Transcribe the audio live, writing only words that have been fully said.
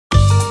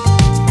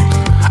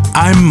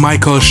I'm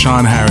Michael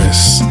Sean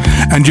Harris,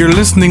 and you're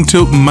listening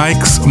to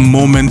Mike's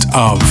Moment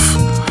of,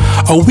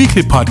 a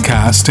weekly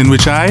podcast in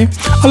which I,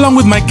 along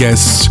with my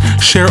guests,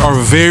 share our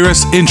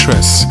various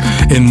interests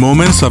in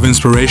moments of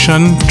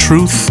inspiration,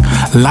 truth,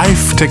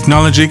 life,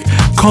 technology,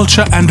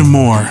 culture, and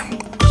more.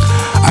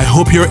 I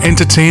hope you're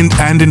entertained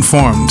and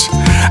informed,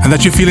 and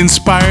that you feel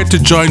inspired to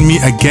join me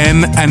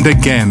again and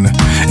again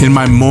in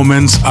my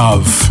moments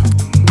of.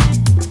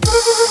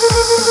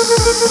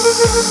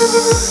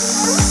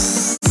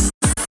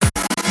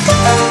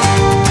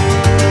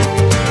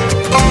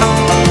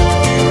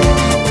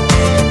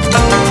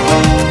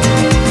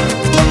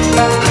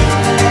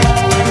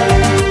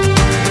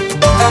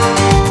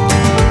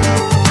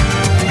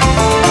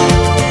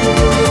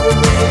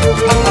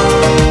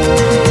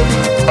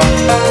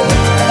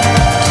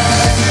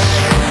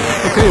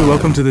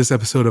 Welcome to this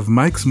episode of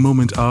Mike's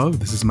Moment of.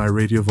 This is my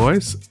radio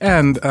voice,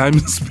 and I'm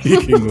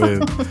speaking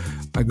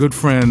with my good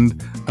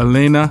friend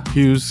Elena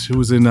Hughes, who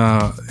was in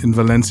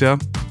Valencia.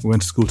 We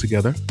went to school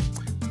together,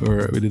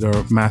 where we did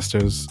our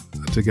masters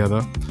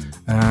together.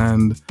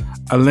 And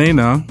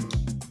Elena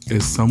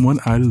is someone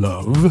I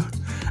love,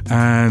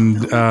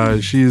 and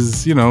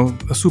she's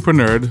a super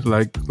nerd,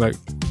 like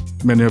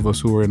many of us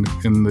who were in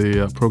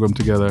the program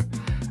together.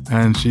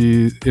 And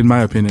she, in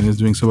my opinion, is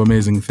doing some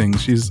amazing things.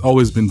 She's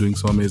always been doing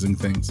some amazing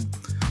things.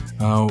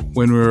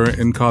 When we were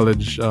in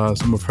college,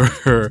 some of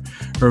her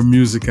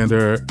music and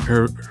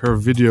her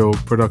video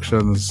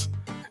productions,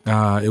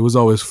 it was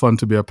always fun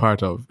to be a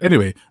part of.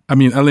 Anyway,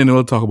 Elena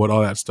will talk about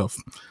all that stuff.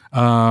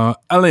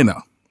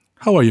 Elena,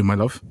 how are you, my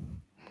love?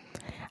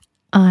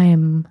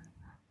 I'm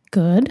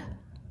good.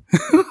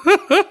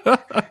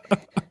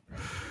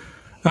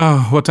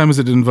 What time is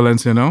it in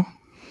Valencia now?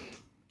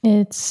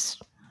 It's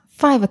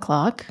 5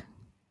 o'clock.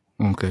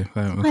 Okay.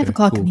 5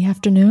 o'clock in the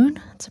afternoon.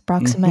 It's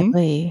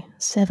approximately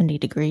 70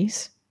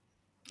 degrees.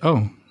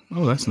 Oh,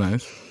 that's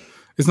nice.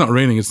 It's not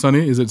raining. It's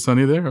sunny. Is it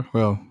sunny there?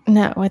 Well,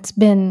 no, it's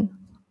been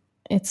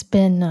like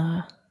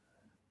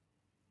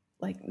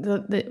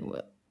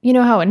the you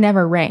know how it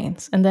never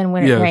rains, and then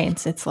when it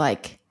rains, it's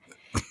like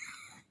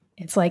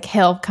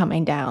hell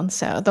coming down.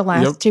 So the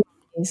last 2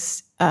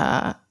 days,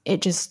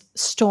 it just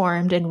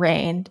stormed and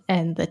rained,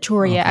 and the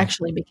Choria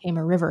actually became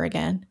a river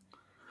again.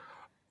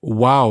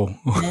 Wow.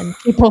 And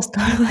people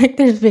start,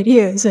 there's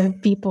videos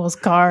of people's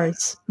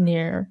cars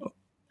near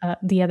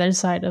the other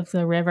side of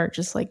the river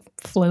just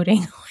floating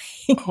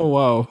away. Oh,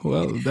 wow.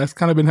 Well, that's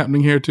kind of been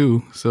happening here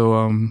too.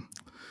 So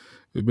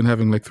we've been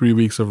having 3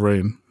 weeks of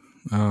rain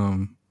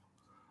on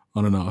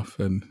and off.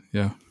 And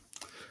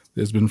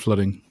there's been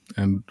flooding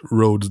and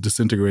roads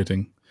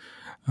disintegrating.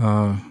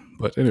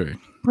 But anyway.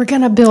 We're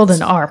going to build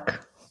an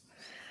ark.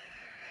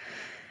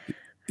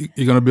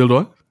 You're going to build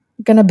what?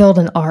 We're going to build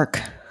an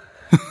ark.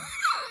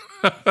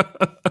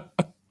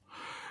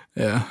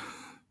 Yeah.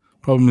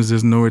 Problem is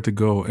there's nowhere to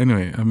go.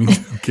 Anyway, I'm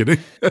kidding.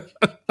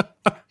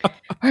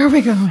 Where are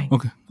we going?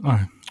 Okay. All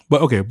right.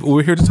 But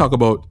we're here to talk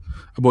about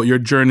your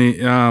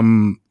journey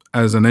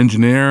as an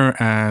engineer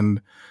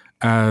and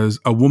as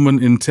a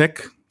woman in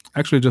tech.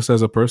 Actually, just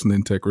as a person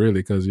in tech,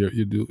 really, because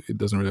it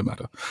doesn't really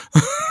matter.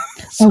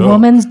 A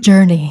woman's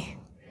journey,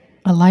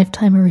 a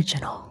Lifetime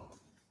original.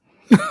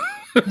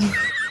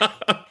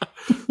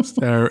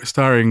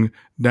 Starring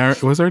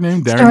Darren, what's her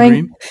name? Darren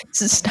Green?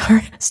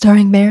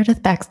 Starring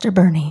Meredith Baxter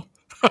Birney.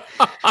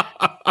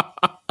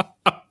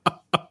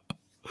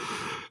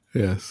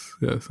 Yes.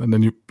 And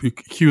then you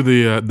cue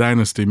the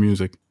Dynasty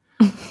music.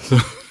 So,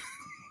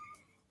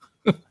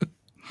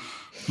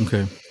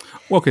 okay.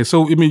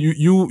 So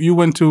you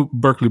went to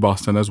Berkeley,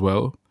 Boston as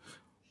well.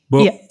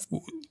 But yes.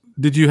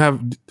 Did you have?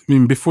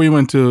 Before you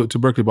went to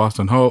Berkeley,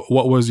 Boston,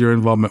 what was your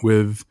involvement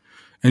with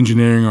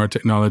engineering or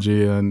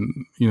technology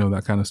and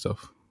that kind of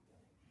stuff?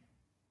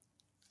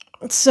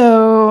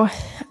 So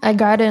I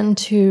got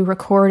into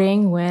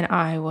recording when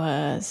I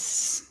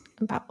was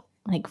about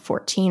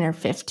 14 or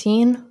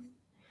 15.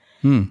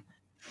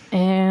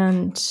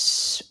 And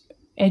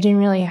I didn't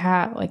really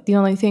have, the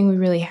only thing we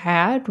really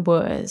had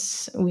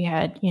was we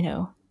had,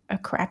 a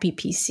crappy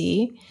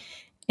PC,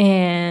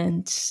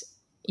 and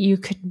you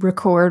could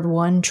record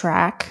one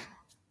track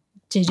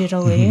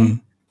digitally. Mm-hmm.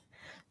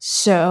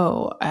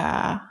 So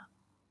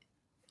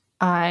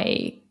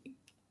I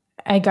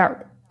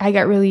got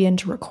really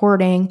into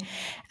recording,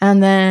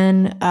 and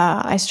then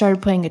I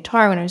started playing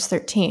guitar when I was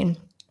 13.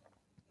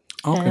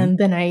 Okay. And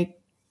then I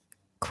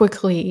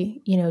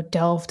quickly,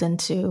 delved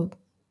into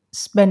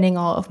spending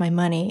all of my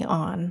money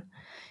on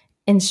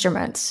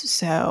instruments.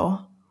 So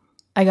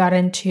I got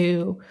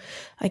into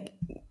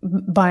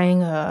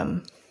buying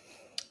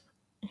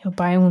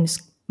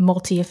this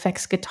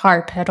multi-effects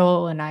guitar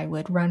pedal, and I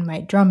would run my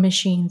drum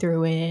machine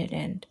through it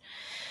and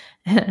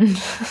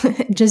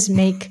just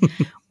make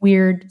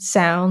weird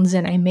sounds.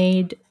 And I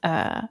made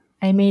an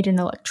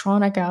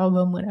electronic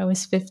album when I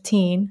was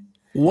 15.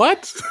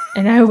 What?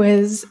 And I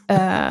was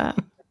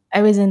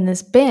in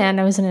this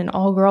band. I was in an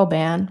all-girl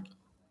band,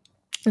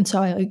 and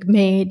so I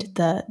made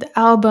the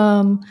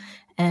album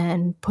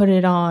and put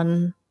it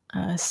on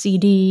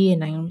CD,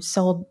 and I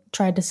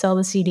tried to sell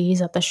the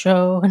CDs at the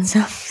show and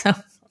stuff. So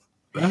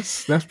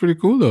that's pretty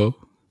cool, though.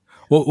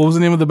 What was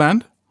the name of the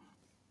band?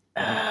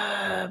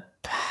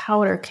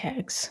 Powder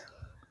Kegs.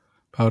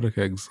 Powder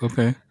Kegs.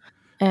 Okay.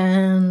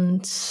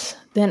 And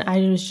then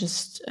I was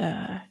just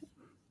I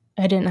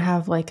didn't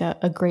have like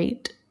a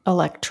great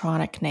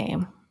electronic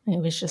name.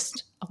 It was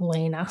just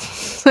Elena.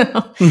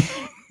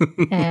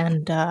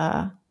 And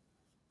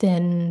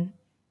then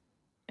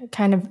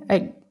kind of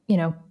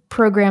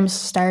programs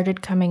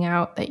started coming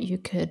out that you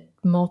could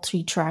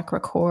multi-track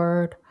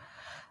record.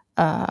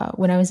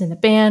 When I was in the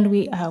band,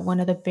 one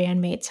of the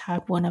bandmates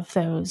had one of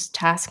those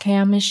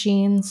Tascam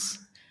machines.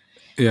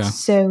 Yeah.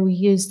 So we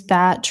used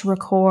that to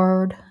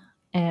record,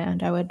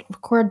 and I would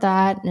record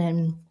that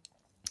and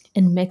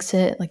mix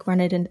it, like run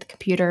it into the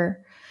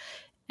computer.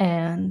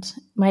 And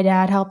my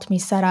dad helped me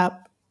set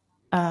up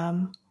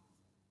in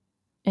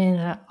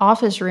an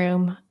office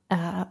room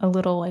a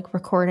little like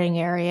recording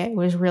area. It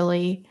was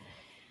really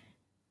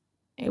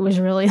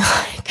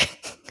like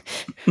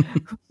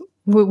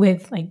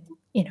with like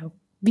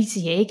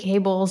VCA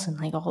cables and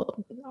like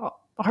all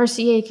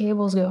RCA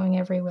cables going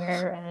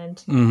everywhere,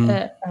 and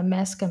a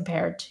mess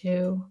compared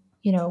to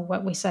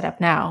what we set up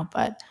now.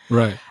 But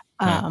right.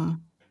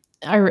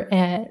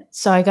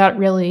 So I got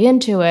really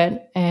into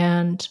it,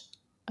 and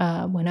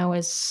when I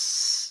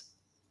was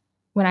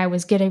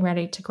getting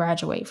ready to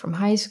graduate from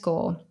high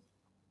school,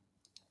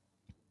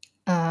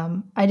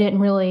 I didn't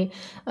really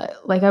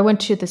I went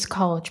to this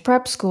college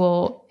prep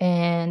school,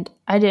 and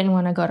I didn't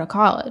want to go to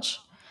college.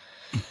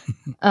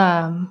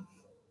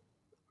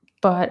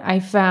 But I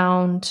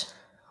found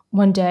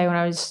one day when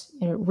I was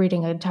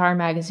reading a guitar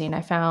magazine,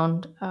 I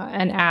found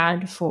an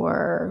ad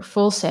for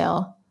Full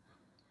Sail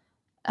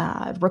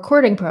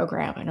recording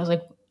program, and I was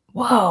like,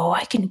 "Whoa!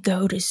 I can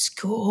go to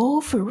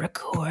school for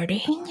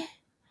recording."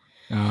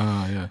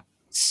 Yeah.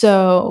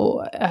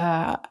 So,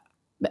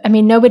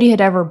 nobody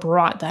had ever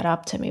brought that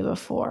up to me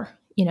before.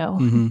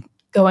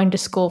 Going to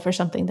school for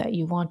something that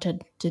you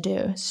wanted to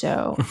do.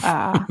 So,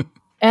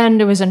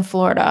 and it was in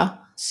Florida,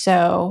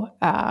 so.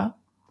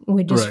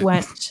 We just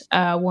went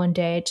one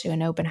day to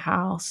an open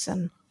house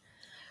and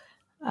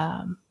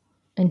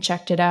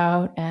checked it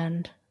out.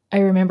 And I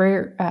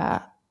remember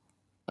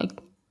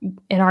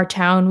in our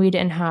town we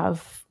didn't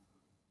have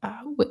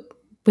like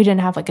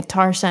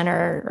Guitar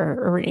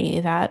Center or any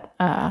of that.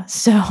 I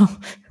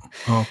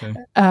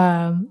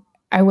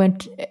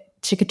went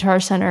to Guitar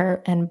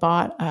Center and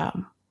bought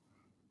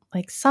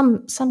like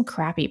some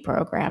crappy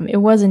program.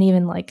 It wasn't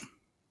even like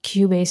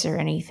Cubase or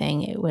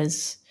anything. It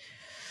was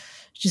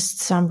just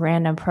some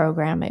random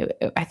program.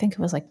 I think it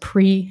was like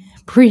pre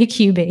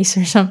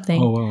Cubase or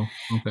something. Oh wow!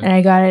 Okay. And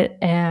I got it,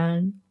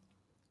 and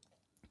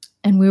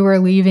we were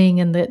leaving,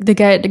 and the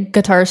guy at the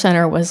Guitar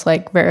Center was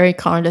like very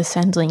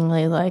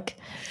condescendingly like,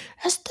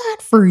 "Is that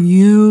for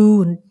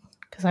you?"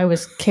 Because I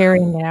was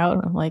carrying it out,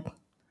 and I'm like,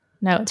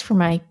 "No, it's for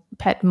my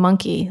pet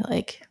monkey."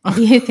 Like, what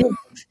do you think?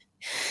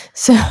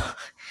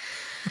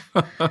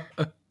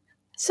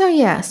 So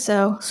yeah,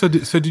 so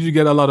did you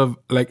get a lot of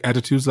like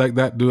attitudes like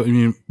that?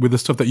 With the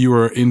stuff that you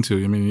were into?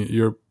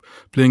 You're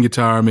playing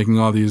guitar, making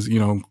all these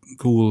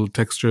cool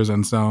textures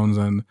and sounds,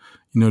 and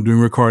doing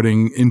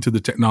recording into the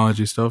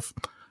technology stuff.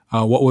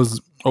 What was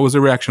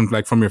the reaction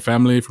like from your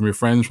family, from your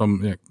friends,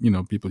 from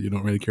people you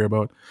don't really care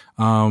about?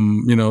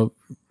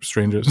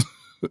 Strangers,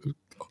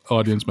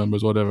 audience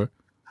members, whatever.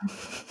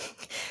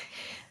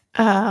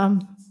 Well,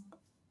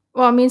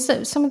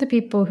 some of the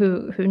people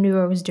who knew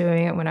I was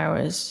doing it when I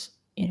was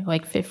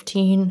like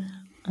 15,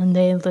 and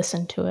they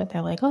listened to it.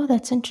 They're like, "Oh,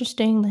 that's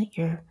interesting that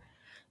you're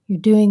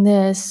doing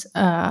this."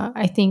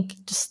 I think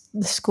just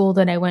the school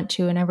that I went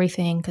to and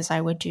everything, because I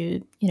would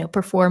do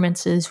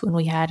performances when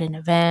we had an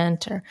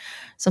event or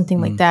something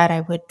like that.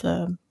 I would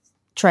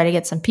try to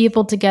get some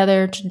people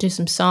together to do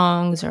some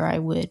songs, or I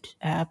would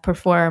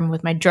perform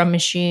with my drum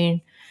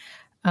machine.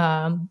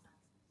 I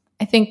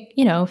think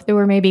if there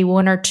were maybe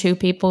one or two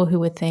people who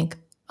would think,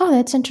 "Oh,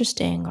 that's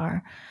interesting,"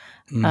 or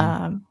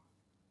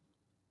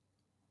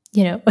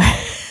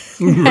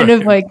kind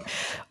of like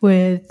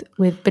with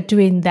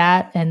between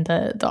that and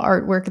the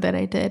artwork that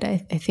I did, I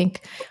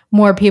think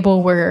more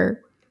people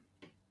were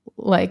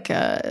like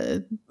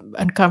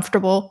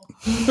uncomfortable,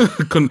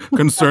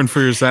 concerned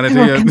for your sanity.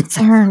 They were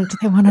concerned.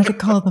 They wanted to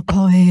call the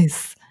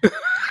police,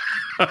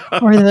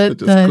 or they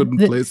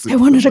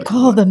wanted to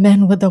call the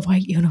men with the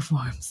white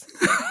uniforms.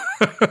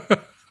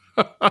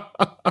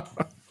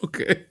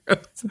 Okay,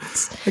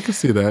 I can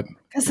see that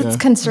because it's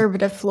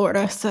conservative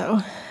Florida. So,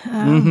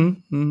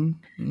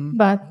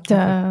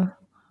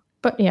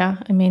 but yeah,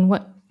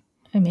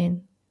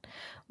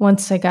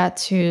 once I got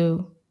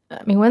to,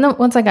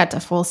 once I got to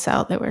Full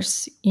Sail, there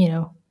was,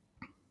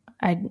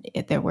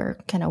 there were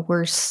kind of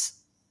worse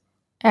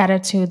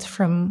attitudes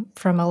from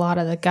a lot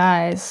of the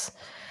guys,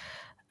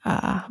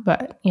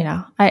 but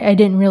I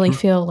didn't really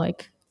feel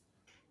like,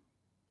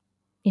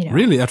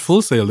 really at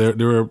Full Sail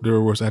there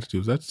were worse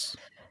attitudes. That's.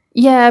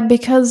 Yeah,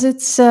 because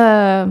it's,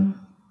 when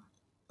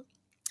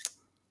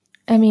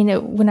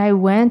I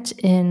went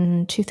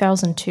in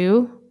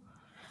 2002,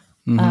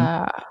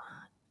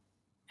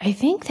 I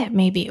think that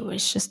maybe it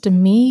was just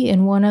me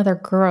and one other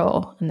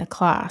girl in the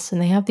class, and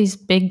they have these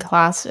big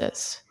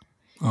classes.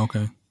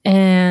 Okay.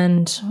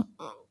 And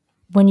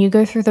when you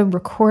go through the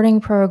recording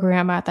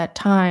program at that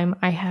time,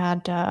 I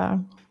had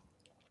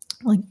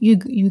like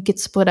you get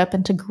split up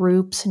into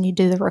groups and you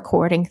do the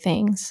recording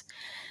things.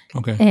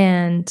 Okay.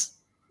 And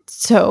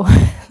so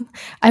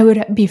I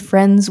would be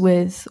friends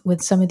with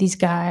some of these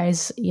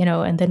guys,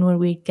 and then when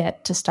we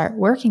get to start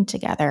working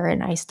together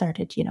and I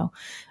started,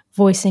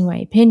 voicing my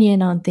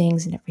opinion on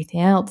things and everything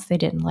else, they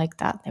didn't like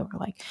that. They were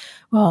like,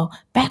 well,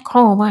 back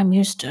home, I'm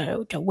used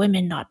to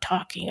women not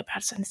talking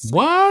about something.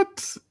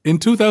 What? In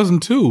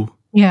 2002?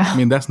 Yeah. I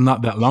mean, that's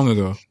not that long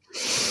ago.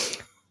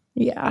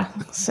 Yeah.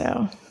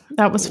 So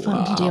that was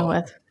fun to deal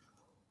with.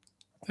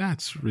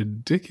 That's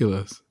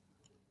ridiculous.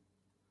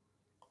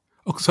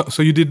 Oh,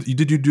 so you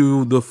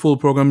do the full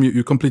program?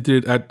 You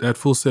completed it at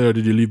Full Sail, or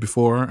did you leave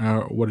before?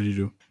 Or what did you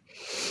do?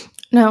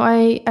 No,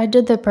 I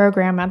did the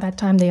program. At that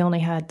time, they only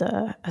had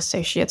the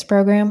associate's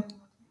program.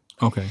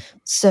 Okay.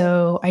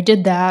 So I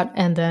did that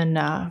and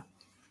then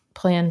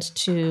planned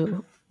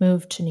to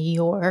move to New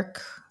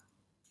York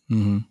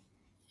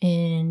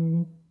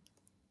in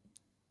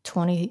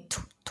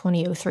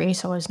 2003.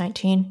 So I was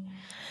 19.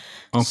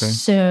 Okay.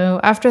 So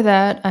after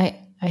that, I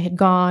had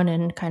gone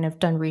and kind of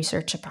done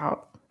research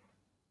about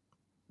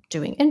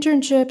doing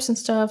internships and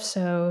stuff.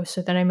 So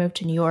then I moved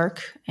to New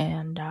York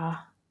and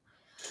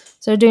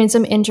so doing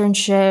some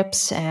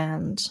internships,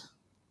 and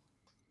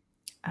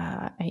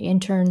I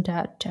interned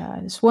at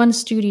this one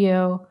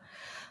studio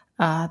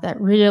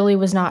that really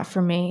was not for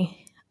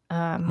me.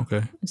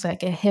 Okay. It's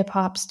like a hip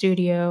hop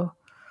studio.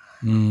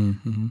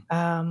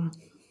 Mm-hmm.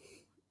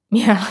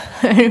 Yeah,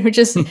 it was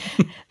just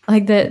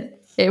like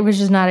that. It was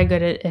just not a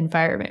good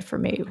environment for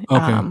me.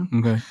 Okay.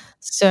 Okay.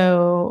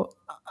 So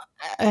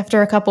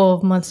after a couple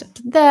of months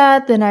after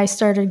that, then I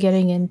started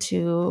getting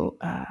into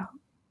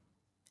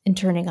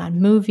interning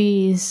on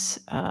movies.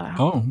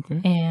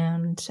 Okay.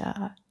 And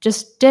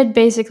just did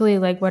basically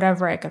like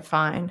whatever I could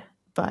find.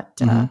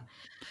 But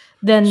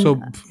then,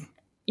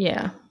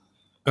 yeah.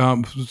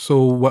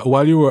 So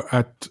while you were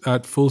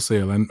at Full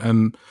Sail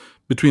and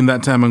between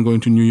that time and going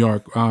to New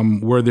York,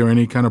 were there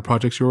any kind of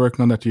projects you were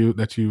working on that you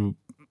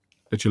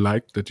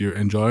liked, that you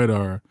enjoyed,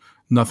 or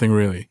nothing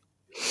really?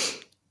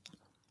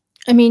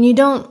 I mean, you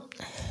don't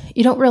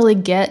really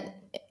get.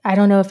 I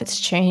don't know if it's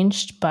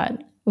changed, but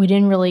we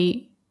didn't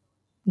really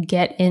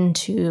get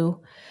into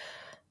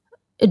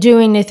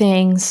doing the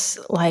things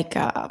like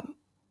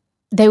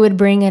they would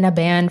bring in a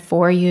band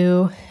for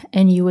you,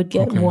 and you would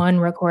get one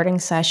recording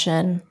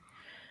session.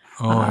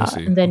 I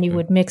see. And then you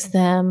would mix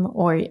them,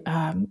 or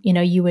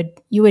you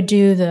would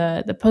do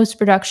the post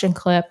production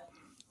clip.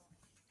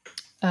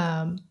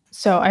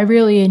 So I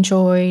really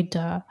enjoyed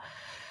the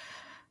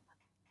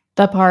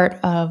part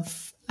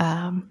of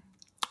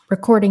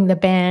recording the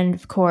band,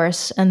 of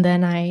course, and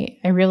then I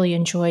really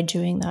enjoyed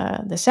doing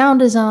the sound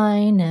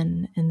design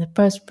and the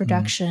post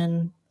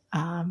production,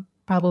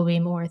 probably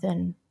more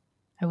than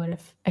I would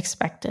have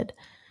expected.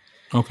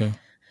 Okay.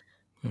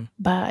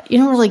 But you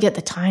don't really get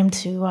the time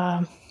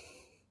to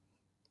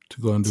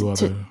go and do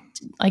other,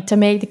 to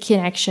make the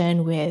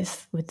connection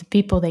with the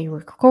people that you're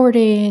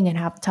recording and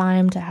have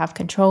time to have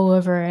control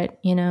over it,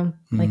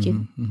 like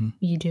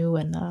you do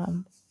in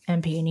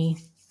MP&E.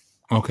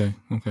 Okay.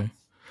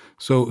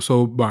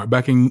 So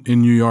back in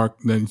New York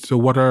then, so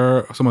what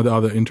are some of the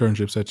other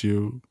internships that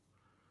you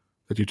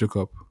took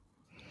up?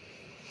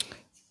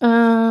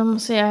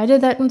 So yeah, I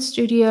did that in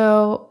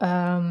studio.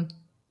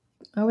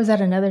 I was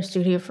at another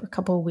studio for a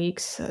couple of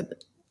weeks. The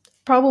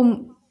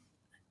problem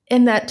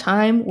in that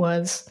time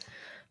was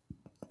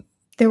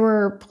there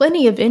were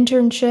plenty of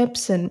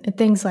internships and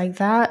things like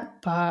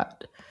that,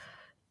 but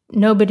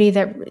nobody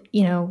that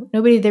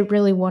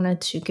really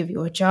wanted to give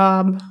you a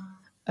job.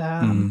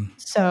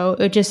 So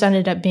it just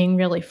ended up being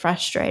really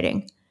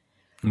frustrating.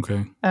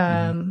 Okay.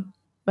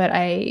 But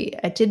I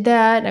did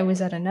that. I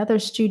was at another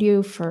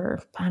studio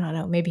for, I don't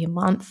know, maybe a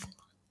month.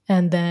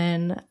 And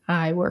then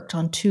I worked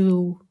on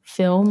 2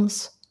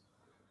 films.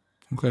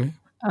 Okay.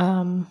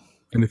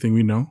 Anything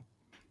we know?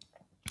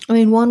 I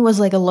mean, one was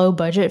like a low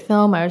budget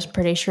film. I was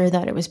pretty sure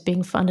that it was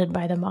being funded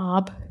by the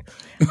mob.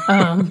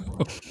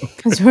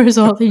 Because there was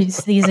all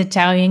these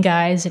Italian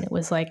guys, and it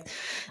was like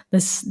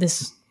this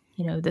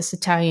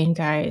Italian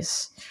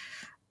guy's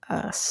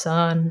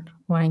son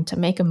wanting to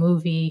make a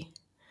movie.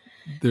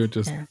 They're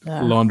just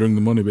laundering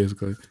the money,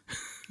 basically.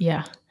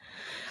 Yeah.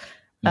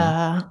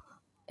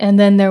 And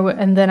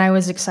then I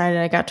was excited.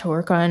 I got to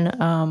work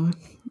on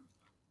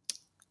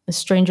the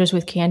Strangers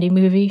with Candy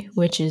movie,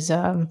 which is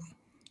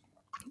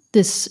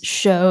this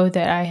show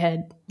that I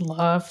had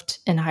loved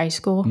in high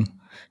school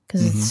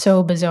because it's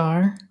so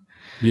bizarre.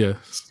 Yes.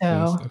 So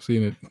yes, I've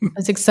seen it. I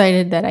was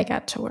excited that I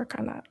got to work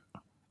on that.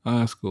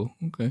 That's cool.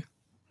 Okay.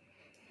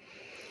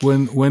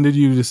 When did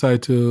you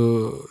decide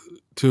to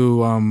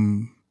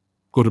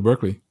go to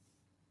Berkeley?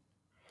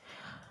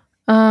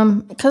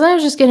 Because I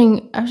was just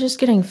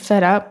getting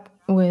fed up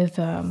with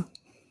doing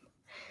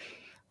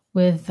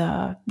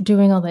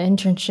all the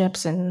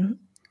internships and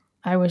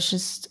I was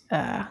just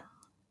I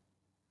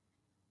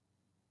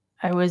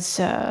was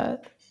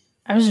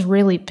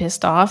really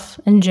pissed off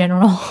in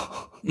general.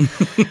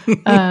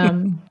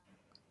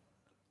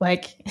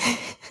 Like,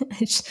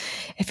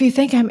 if you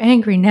think I'm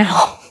angry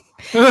now,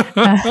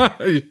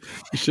 You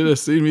should have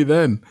seen me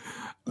then.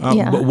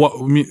 yeah. But what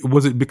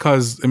was it?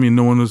 Because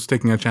no one was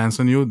taking a chance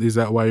on you. Is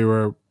that why you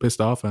were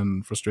pissed off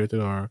and frustrated,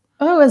 or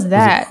Oh, it was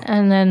that.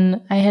 And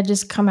then I had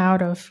just come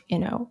out of,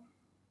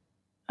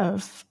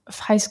 of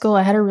high school.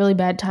 I had a really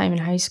bad time in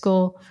high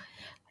school.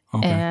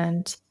 Okay.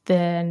 And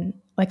then,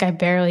 like, I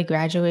barely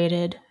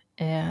graduated,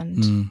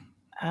 and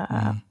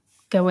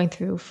going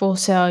through Full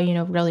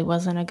Sail, really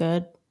wasn't a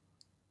good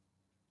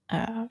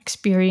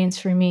experience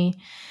for me.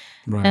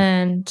 Right.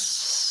 And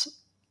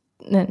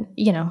then,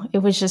 it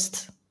was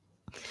just,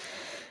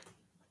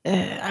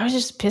 I was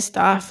just pissed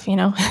off,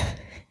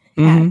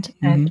 at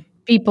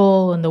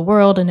people and the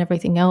world and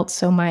everything else.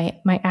 So my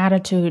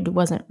attitude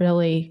wasn't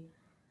really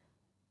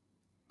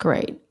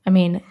great. I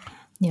mean,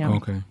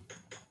 Okay.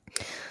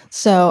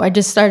 So I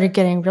just started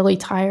getting really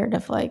tired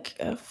of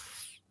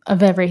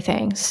of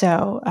everything.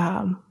 So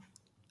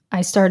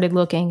I started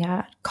looking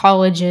at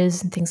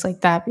colleges and things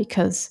like that,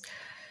 because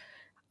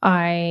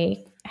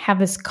I have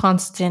this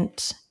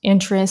constant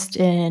interest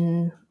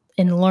in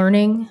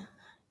learning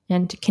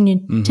and to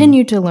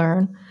continue to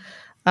learn.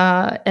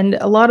 And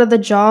a lot of the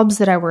jobs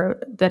that I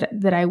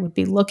would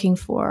be looking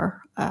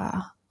for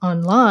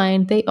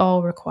online, they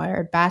all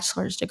required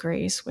bachelor's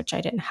degrees, which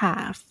I didn't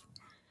have.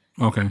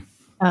 Okay.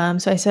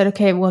 So I said,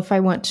 okay, well, if I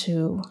want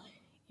to,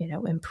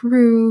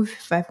 improve,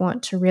 if I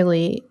want to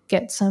really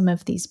get some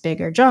of these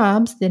bigger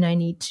jobs, then I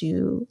need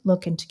to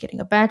look into getting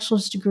a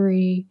bachelor's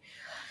degree.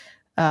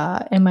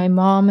 And my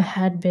mom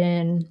had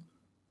been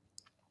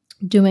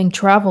doing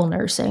travel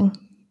nursing.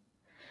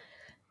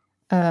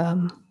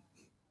 And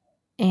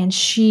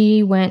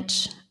she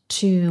went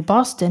to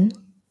Boston.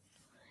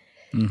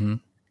 Mm-hmm.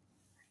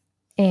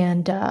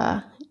 And,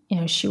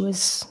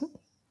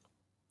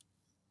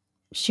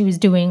 she was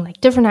doing like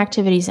different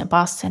activities in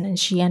Boston, and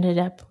she ended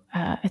up,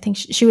 I think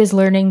she was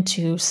learning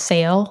to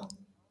sail.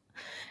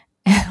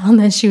 And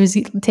then she was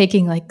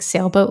taking like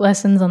sailboat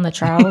lessons on the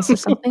Charles or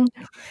something.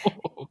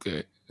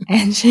 Okay.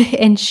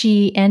 And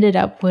she ended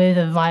up with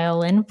a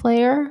violin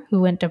player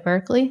who went to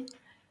Berkeley.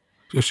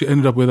 So she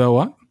ended up with a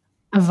what?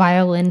 A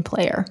violin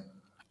player.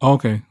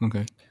 Okay.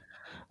 Okay.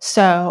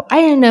 So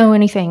I didn't know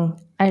anything.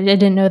 I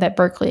didn't know that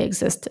Berkeley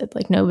existed.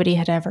 Like, nobody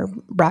had ever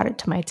brought it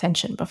to my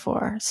attention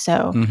before.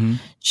 So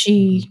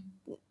she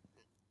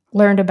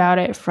learned about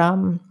it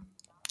from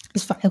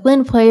this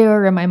violin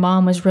player, and my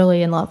mom was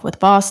really in love with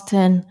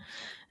Boston.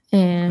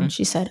 And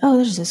she said, oh,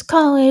 there's this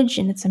college,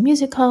 and it's a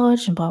music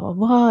college, and blah, blah,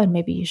 blah, and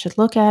maybe you should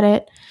look at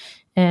it.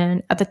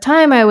 And at the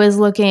time, I was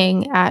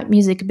looking at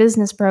music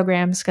business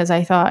programs because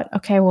I thought,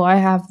 okay, well, I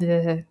have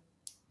the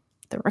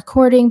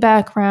recording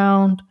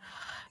background.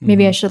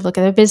 Maybe I should look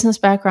at a business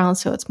background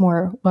so it's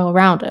more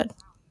well-rounded.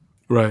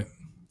 Right.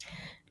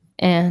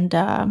 And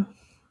I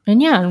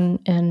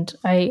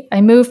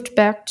moved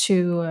back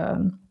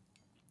to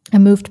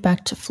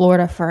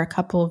Florida for a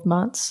couple of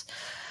months.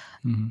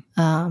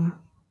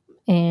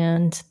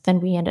 And then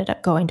we ended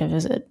up going to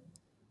visit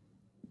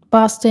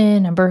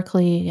Boston and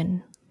Berkeley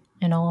and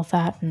all of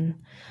that.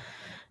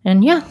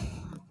 And yeah.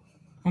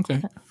 Okay.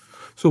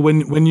 So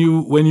when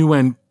you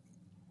went,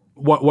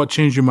 what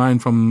changed your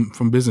mind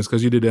from business?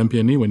 Because you did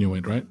MP&E when you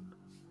went, right?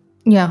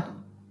 Yeah.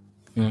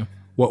 Yeah.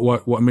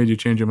 What made you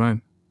change your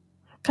mind?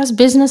 Because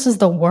business is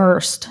the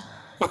worst.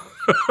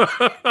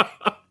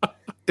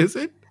 Is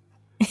it?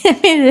 I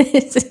mean,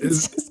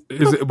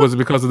 was it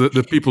because of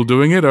the people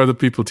doing it, or the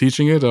people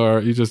teaching it,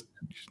 or you just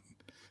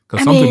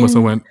because something must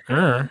have went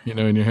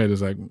in your head?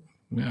 Is like,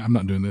 yeah, I'm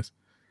not doing this.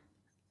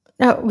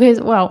 No,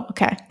 well,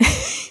 okay.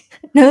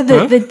 No,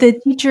 the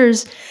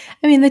teachers.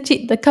 I mean,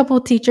 the couple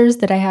of teachers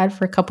that I had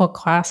for a couple of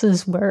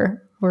classes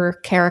were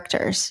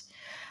characters.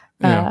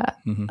 Yeah.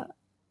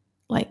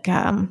 Like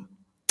I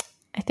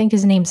think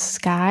his name's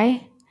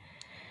Sky.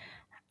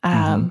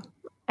 I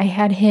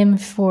had him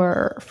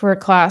for a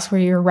class where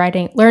you're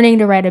learning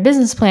to write a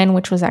business plan,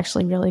 which was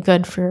actually really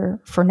good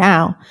for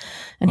now.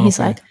 And he's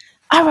like,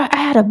 I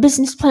had a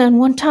business plan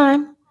one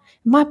time.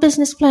 My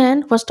business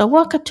plan was to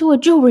walk up to a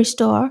jewelry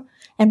store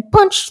and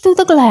punch through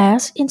the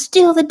glass and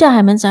steal the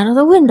diamonds out of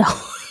the window.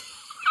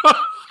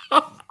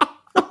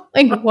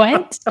 Like,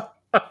 what?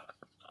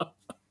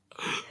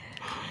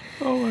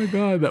 Oh my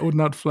God, that would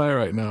not fly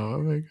right now. Oh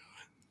my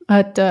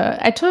God. But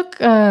I took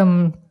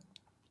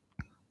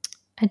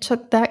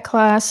that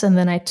class, and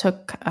then I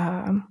took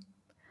a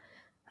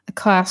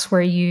class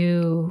where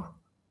you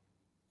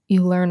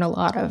learn a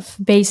lot of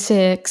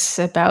basics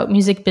about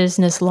music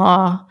business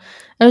law.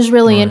 It was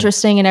really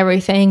interesting and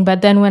everything.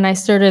 But then when I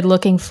started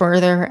looking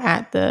further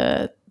at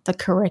the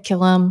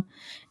curriculum,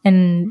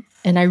 and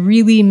I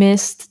really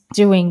missed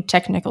doing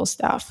technical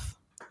stuff,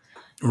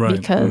 right?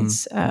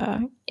 Because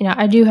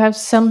I do have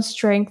some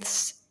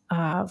strengths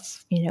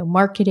of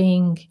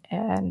marketing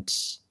and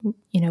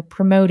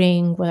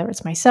promoting, whether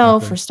it's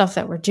myself or stuff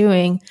that we're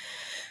doing,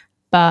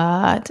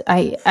 but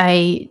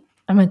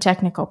I'm I'm a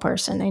technical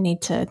person. I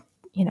need to,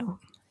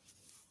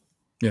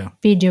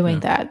 be doing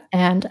that.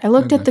 And I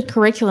looked at the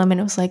curriculum and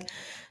it was like,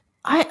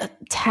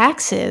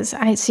 taxes.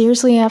 I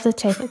seriously have to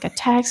take like a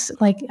tax.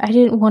 Like I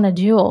didn't want to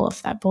do all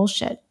of that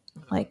bullshit.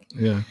 Like,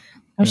 I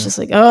was just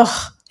like,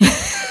 ugh.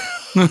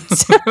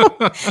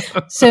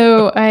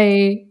 so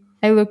I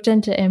looked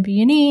into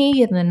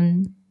MP&E and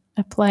then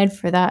applied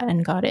for that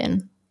and got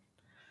in.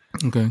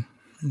 Okay.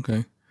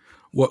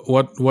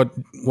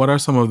 What are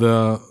some of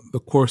the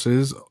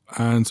courses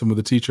and some of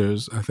the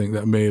teachers, I think,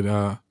 that made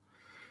an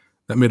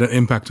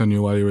impact on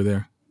you while you were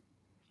there?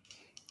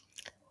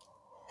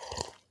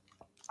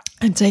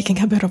 I'm taking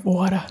a bit of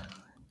water.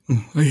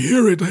 I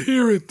hear it. Let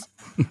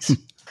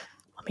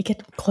me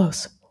get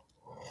close.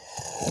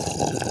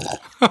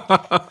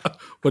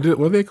 What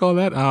do they call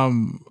that? I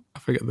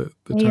forget the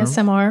term.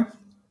 ASMR.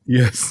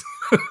 Yes.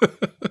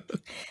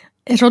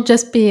 It'll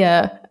just be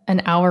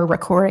an hour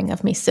recording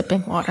of me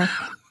sipping water.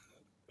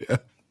 Yeah.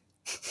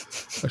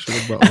 I should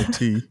have brought my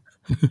tea.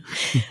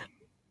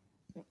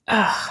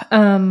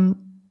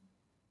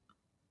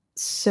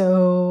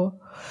 So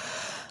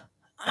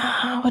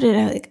what did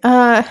I like?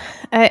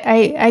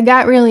 I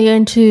got really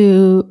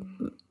into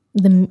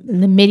the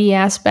MIDI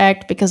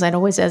aspect because I'd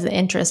always had an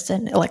interest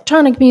in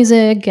electronic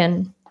music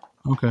and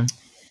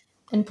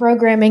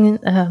programming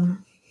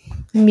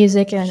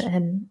music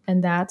and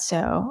that.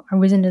 So I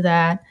was into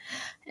that.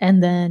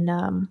 And then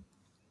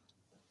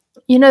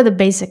the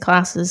basic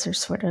classes are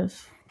sort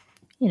of,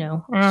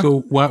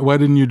 So why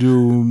didn't you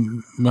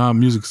do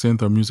music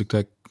synth or music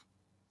tech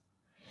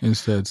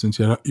instead, since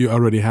you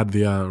already had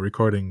the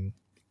recording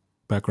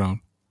background?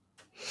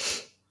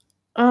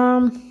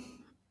 I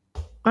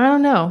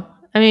don't know.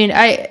 I mean,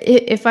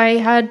 if I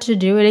had to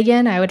do it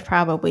again, I would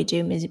probably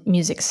do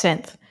music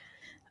synth.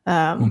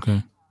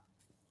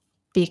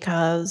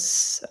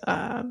 Because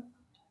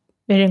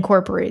it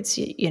incorporates,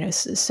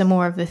 some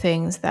more of the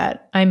things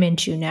that I'm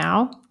into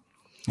now.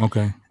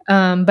 Okay.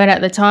 But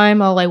at the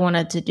time, all I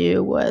wanted to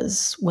do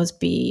was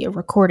be a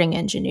recording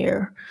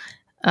engineer.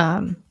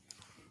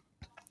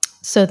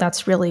 So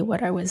that's really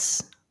what I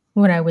was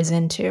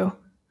into.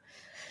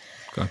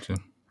 Gotcha.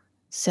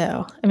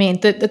 So, I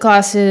mean, the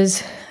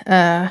classes,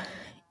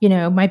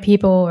 my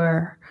people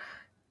were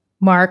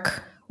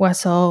Mark,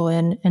 Wessel,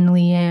 and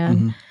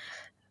Leanne.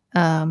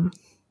 Mm-hmm.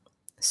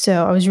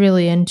 So I was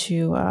really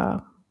into,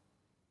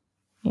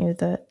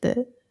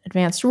 the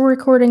advanced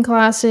recording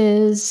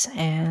classes,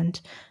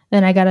 and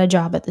then I got a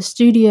job at the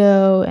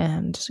studio,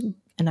 and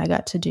I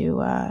got to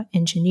do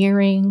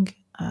engineering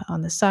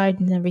on the side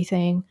and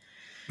everything.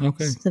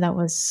 Okay. So that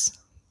was.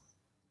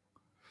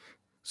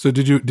 So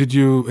did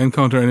you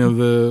encounter any of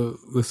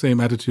the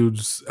same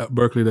attitudes at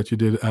Berklee that you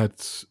did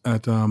at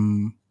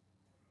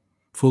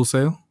Full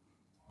Sail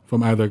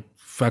from either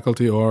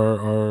faculty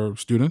or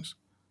students?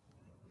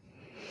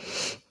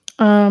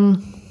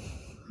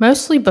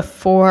 Mostly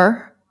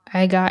before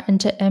I got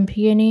into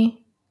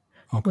MP&E,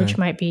 which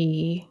might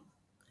be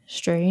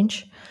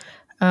strange.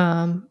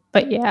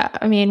 But yeah,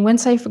 I mean,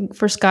 once I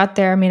first got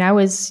there, I mean, I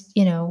was,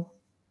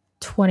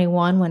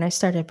 21 when I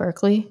started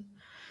Berklee.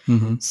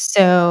 Mm-hmm.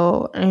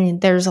 So, I mean,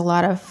 there's a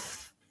lot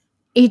of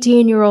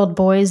 18-year-old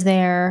boys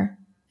there,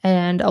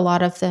 and a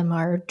lot of them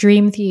are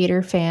Dream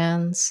Theater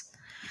fans.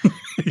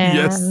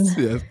 Yes,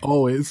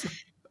 always.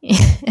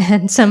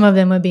 And some of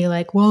them would be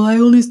like, well, I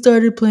only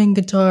started playing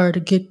guitar to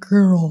get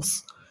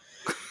girls.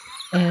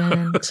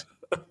 And,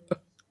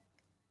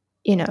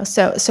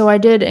 so I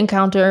did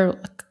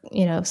encounter,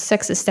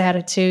 sexist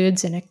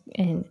attitudes, and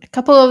a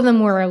couple of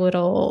them were a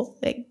little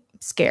like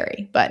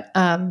scary. But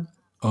oh,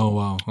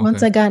 wow. Okay.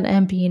 Once I got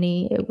an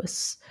MP&E, it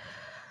was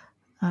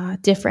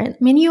different.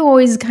 I mean, you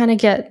always kind of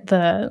get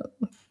the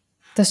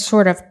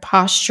sort of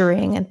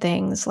posturing and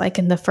things. Like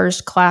in the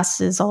first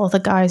classes, all the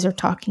guys are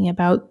talking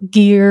about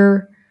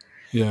gear.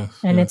 Yeah.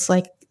 And it's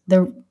like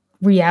the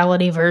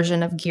reality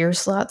version of gear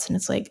slots. And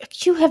it's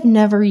like, you have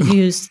never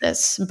used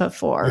this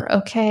before.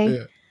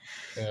 Okay.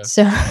 Yeah.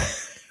 So.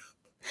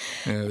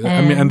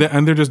 I mean,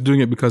 and they're just doing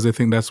it because they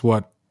think that's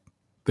what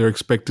they're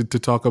expected to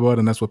talk about.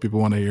 And that's what people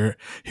want to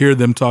hear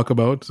them talk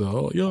about.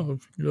 So,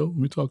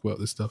 we talk about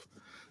this stuff.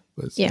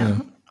 But, yeah.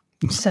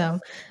 So,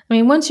 I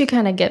mean, once you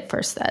kind of get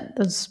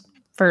those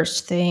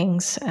first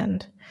things,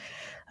 and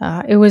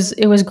it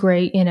was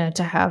great,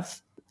 to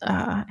have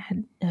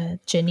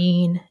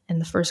Janine in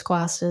the first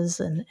classes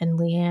and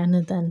Leanne,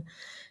 and then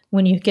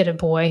when you get a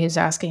boy who's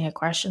asking a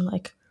question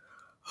like,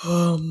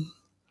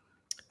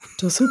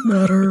 does it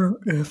matter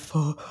if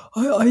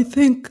I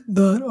think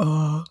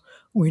that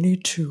we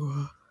need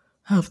to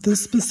have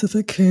this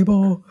specific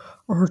cable,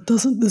 or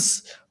doesn't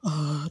this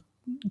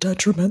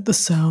detriment the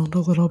sound a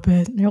little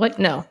bit? And you're like,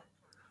 no.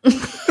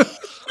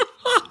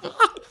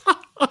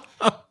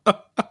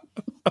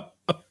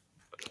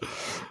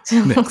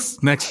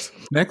 Next.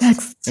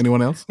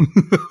 Anyone else?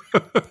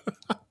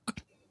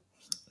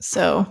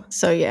 So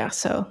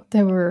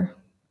they were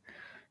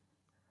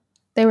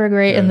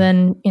great. Yeah. And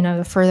then,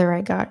 the further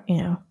I got,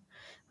 it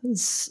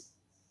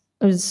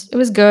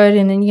was good.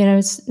 And then,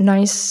 it's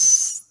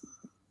nice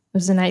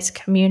was a nice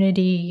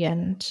community,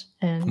 and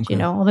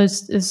Okay. all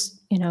those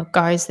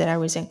guys that I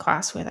was in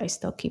class with, I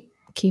still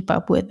keep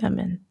up with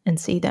them and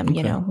see them,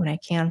 Okay. when I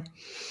can.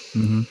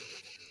 Mm-hmm.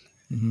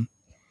 Mm-hmm.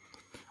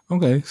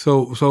 Okay.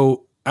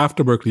 So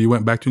after Berkeley, you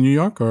went back to New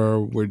York, or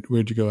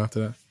where'd you go after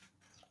that?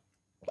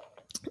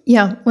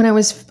 Yeah, when I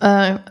was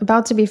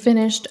about to be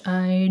finished,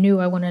 I knew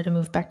I wanted to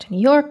move back to New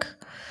York.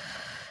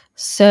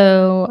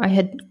 So I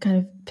had kind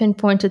of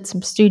pinpointed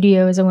some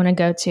studios I want to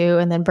go to,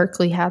 and then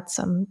Berkeley had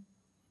some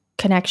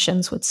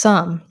connections with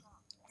some.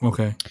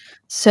 Okay.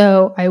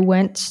 So I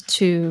went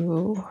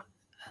to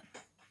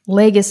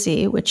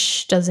Legacy,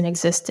 which doesn't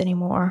exist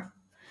anymore.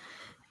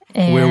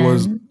 Where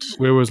was And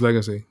where was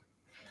Legacy?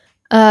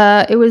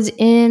 it was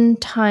in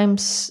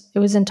Times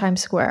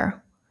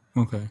Square.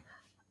 Okay.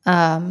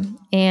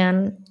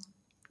 And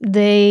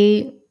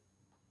they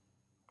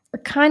are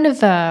kind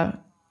of a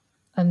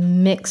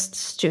mixed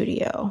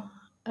studio.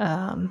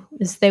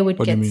 Is they would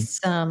What do you get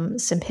mean?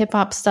 some hip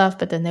hop stuff,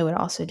 but then they would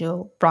also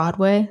do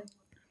Broadway.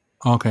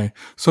 Okay.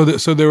 So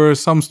there were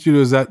some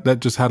studios that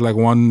just had like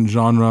one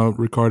genre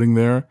recording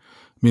there.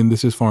 I mean,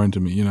 this is foreign to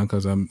me,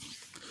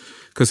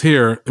 because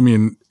here, I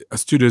mean, a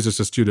studio is just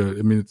a studio.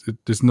 I mean,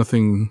 there's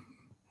nothing.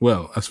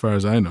 Well, as far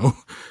as I know,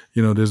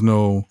 there's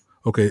no.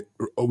 Okay,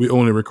 we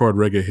only record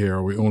reggae here,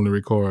 or we only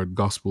record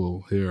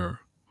gospel here.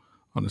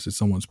 Unless it's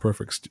someone's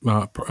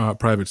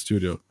private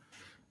studio.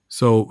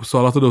 So a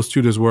lot of those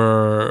studios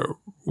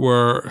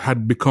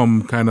had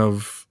become kind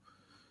of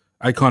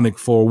iconic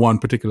for one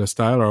particular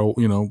style, or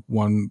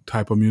one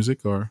type of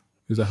music, or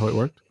is that how it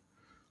worked?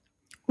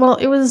 Well,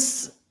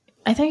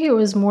 I think it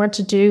was more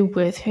to do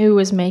with who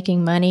was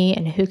making money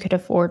and who could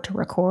afford to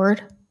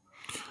record.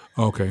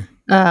 Okay.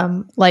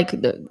 Like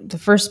the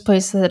first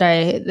place that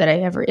I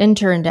ever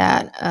interned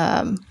at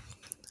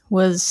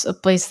was a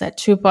place that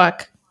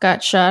Tupac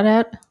got shot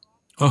at.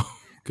 Oh,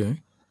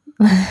 okay.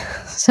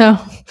 So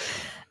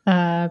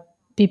Oh,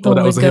 people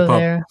that was would a hip go hop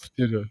there.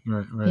 studio,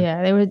 right? Right.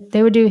 Yeah,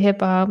 they would do hip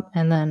hop,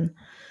 and then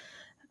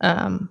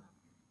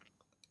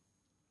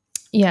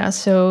yeah,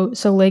 so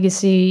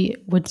Legacy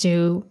would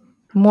do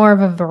more of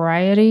a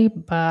variety,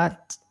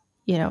 but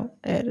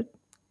it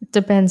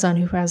depends on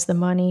who has the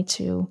money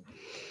to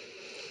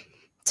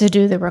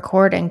do the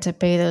recording, to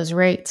pay those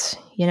rates,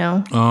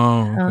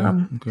 Oh, okay.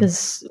 Okay.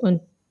 because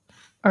when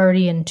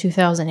already in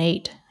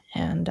 2008,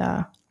 and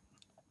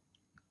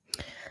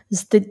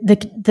it's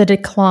the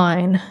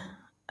decline.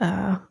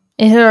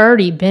 It had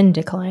already been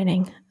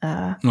declining,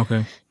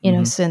 Okay.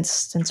 Hmm.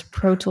 since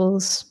Pro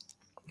Tools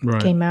Right.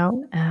 came out.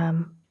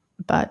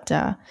 But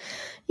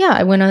yeah,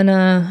 I went on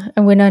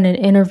an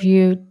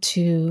interview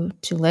to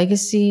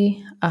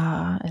Legacy,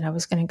 and I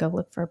was going to go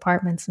look for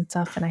apartments and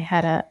stuff. And I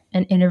had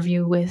an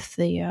interview with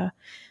the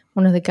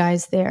one of the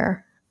guys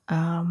there,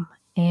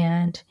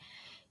 and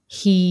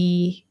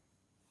he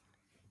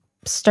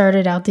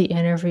started out the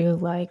interview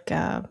like,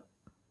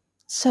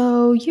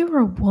 "So you're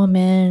a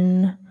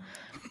woman.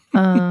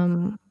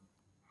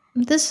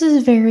 This is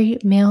a very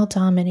male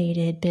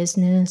dominated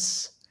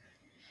business."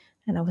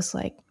 And I was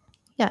like,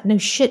 "Yeah, no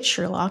shit,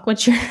 Sherlock.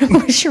 What's your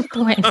what's your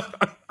point?"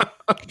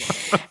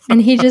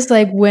 And he just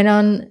like went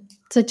on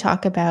to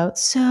talk about,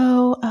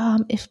 so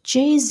if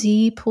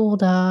Jay-Z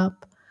pulled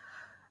up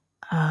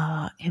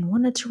and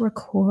wanted to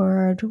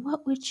record,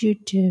 what would you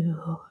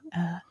do?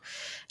 And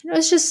it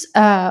was just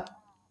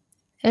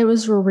it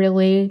was a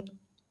really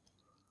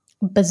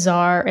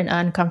bizarre and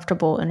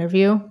uncomfortable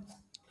interview.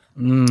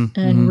 And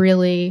Mm-hmm.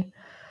 really,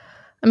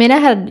 I mean, I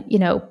had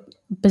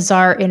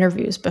bizarre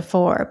interviews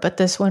before, but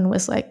this one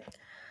was like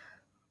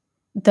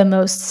the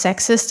most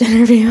sexist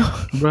interview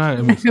Right.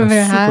 I mean, I've ever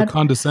super had.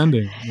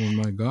 condescending. Oh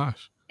my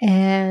gosh.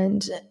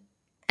 And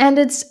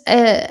it's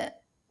and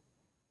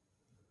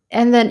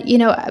then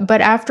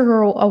but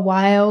after a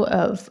while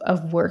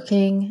of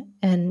working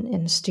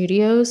in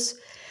studios,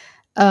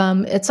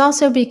 it's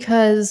also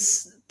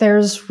because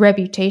there's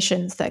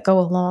reputations that go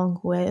along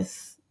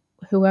with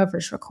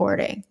whoever's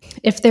recording.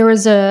 If there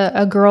was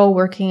a girl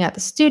working at the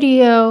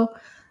studio,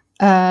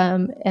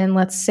 and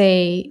let's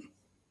say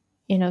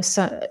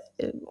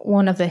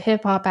one of the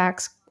hip hop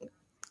acts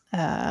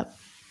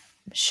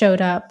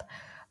showed up,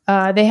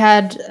 they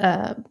had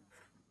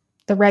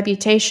the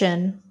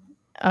reputation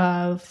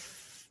of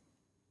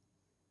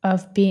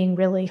being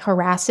really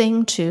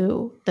harassing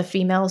to the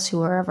females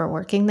who are ever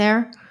working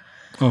there.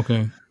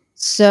 Okay.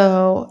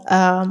 So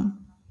I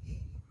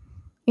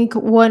think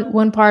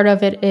one part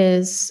of it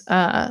is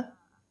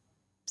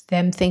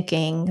them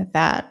thinking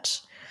that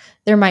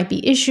there might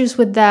be issues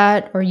with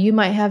that, or you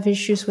might have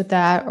issues with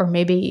that, or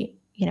maybe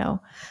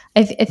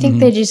I think Mm-hmm.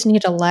 they just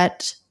need to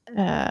let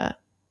the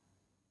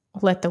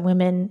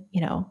women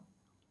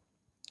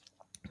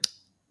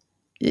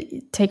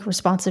take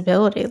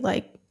responsibility.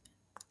 Like,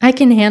 I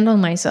can handle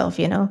myself,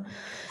 Right.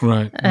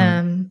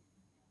 Right.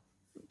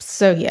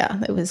 So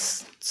yeah, it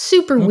was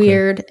super Okay.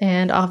 weird,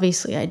 and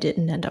obviously I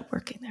didn't end up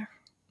working there.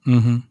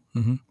 Mm-hmm.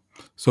 Mm-hmm.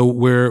 So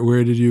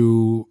where did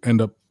you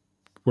end up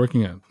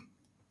working at?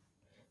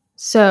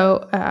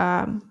 So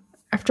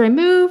after I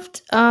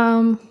moved,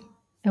 I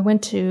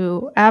went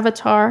to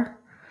Avatar,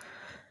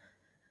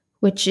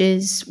 which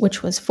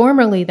was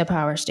formerly the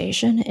power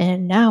station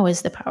and now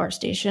is the power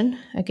station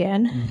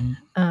again.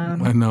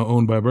 And now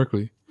owned by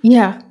Berkeley.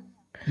 Yeah.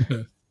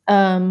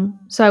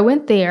 So I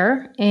went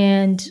there,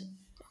 and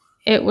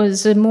it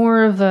was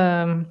more of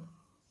a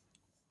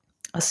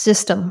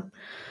system.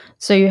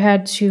 So you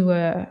had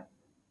to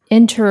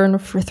intern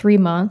for 3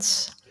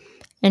 months,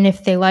 and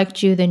if they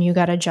liked you, then you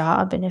got a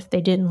job, and if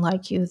they didn't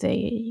like you,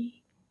 they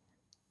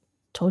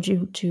told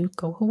you to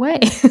go away.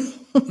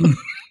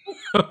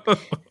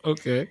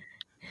 Okay.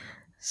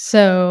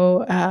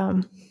 So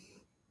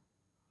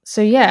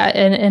yeah,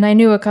 and I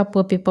knew a couple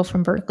of people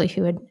from Berkeley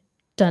who had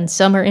done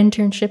summer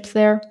internships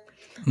there.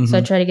 So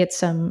I tried to get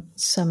some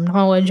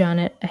knowledge on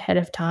it ahead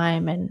of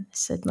time, and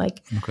said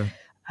like, Okay.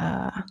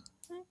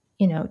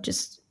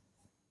 Just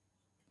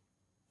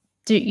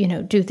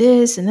do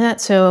this and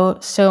that.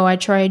 So I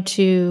tried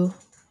to,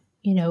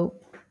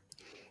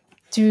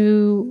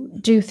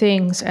 do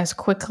things as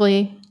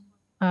quickly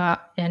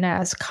and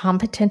as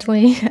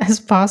competently as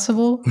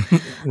possible.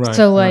 Right.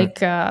 So like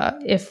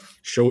if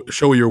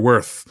show your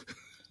worth.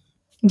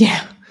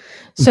 Yeah.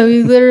 So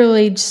you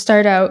literally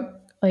start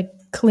out like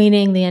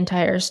cleaning the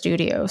entire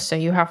studio. So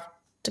you have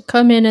to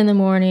come in the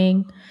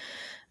morning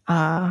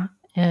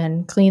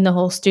and clean the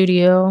whole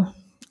studio,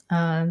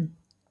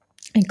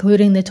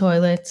 including the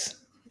toilets.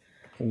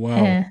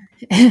 Wow.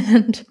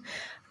 And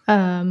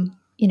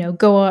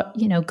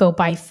go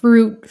buy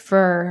fruit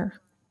for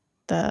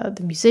the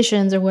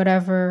musicians or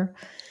whatever.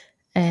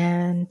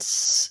 And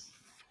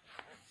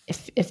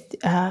if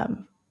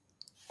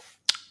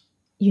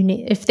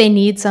they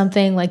need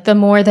something, like the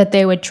more that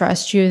they would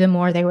trust you, the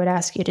more they would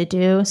ask you to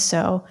do.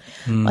 So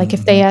like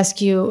if they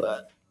ask you,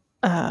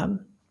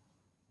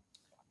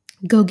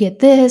 go get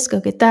this,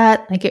 go get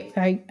that, like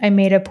I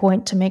made a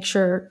point to make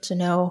sure to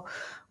know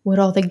what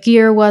all the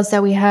gear was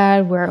that we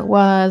had, where it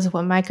was,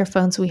 what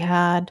microphones we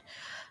had,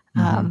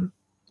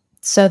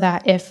 so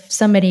that if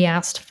somebody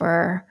asked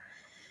for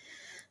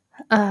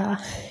an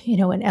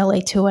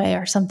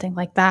LA2A or something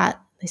like that,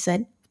 they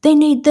said they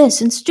need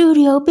this in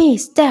Studio B,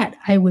 stat,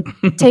 I would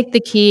take the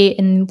key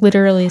and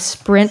literally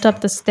sprint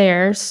up the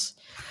stairs.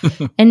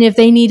 And if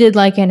they needed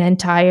like an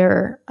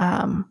entire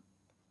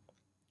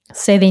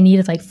say they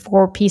needed like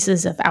 4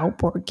 pieces of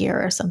outboard gear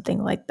or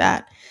something like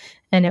that,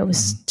 and it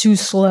was too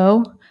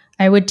slow,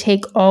 I would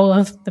take all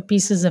of the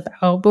pieces of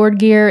outboard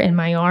gear in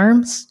my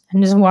arms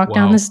and just walk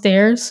down the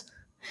stairs.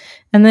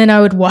 And then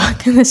I would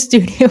walk in the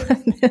studio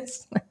like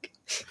this.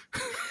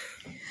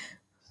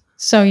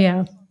 So,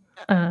 yeah.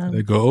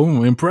 They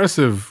go,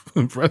 impressive.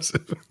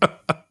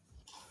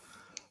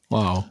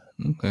 Wow.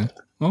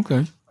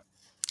 Okay.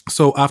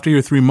 So after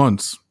your 3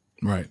 months,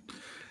 right?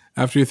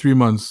 After your 3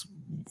 months,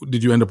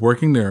 did you end up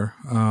working there?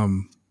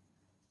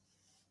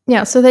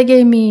 Yeah. So they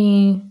gave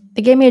me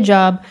a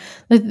job.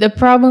 The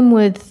problem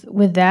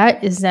with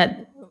that is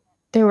that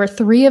there were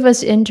 3 of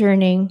us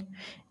interning,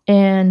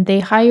 and they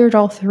hired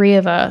all 3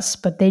 of us,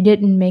 but they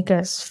didn't make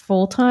us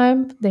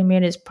full-time. They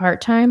made us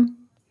part-time.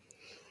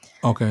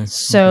 Okay.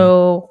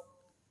 So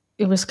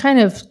it was kind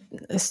of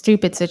a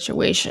stupid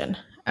situation.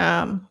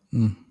 But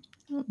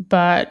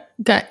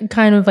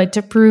kind of like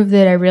to prove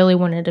that I really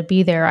wanted to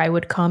be there, I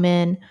would come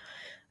in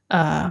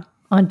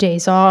on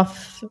days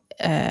off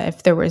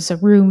if there was a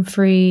room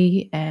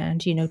free,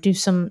 and do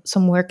some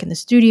work in the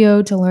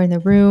studio to learn the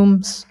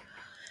rooms.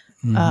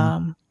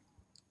 I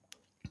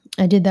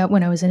did that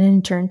when I was an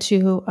intern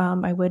too.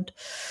 I would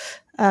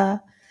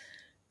I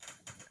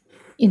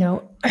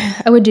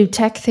would do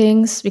tech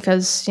things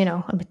because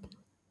I'm a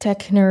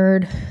tech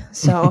nerd.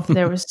 So if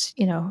there was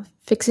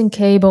fixing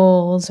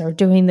cables or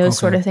doing those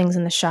sort of things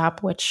in the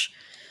shop, which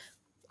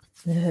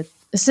the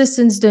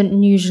assistants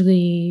didn't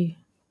usually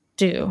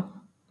do,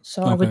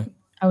 so I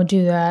would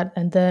do that.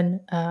 And then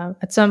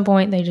at some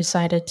point they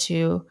decided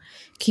to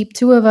keep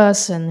 2 of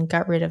us and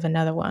got rid of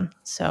another one.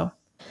 So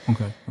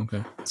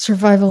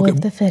survival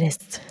of the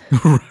fittest.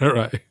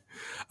 Right.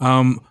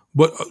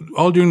 But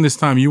all during this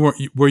time,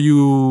 were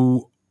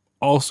you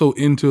also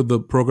into the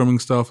programming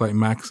stuff like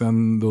Max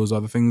and those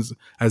other things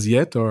as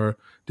yet, or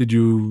did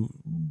you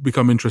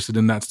become interested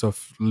in that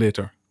stuff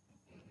later?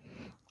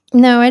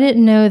 No, I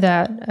didn't know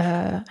that.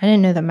 I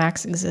didn't know that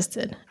Max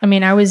existed. I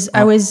mean, I was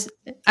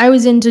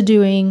into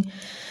doing,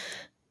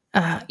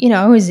 I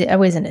was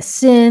into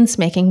synths,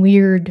 making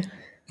weird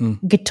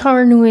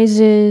guitar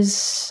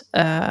noises,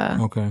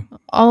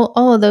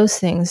 all of those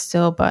things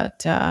still,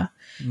 but I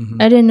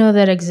didn't know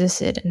that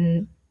existed.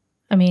 And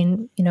I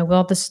mean,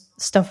 all this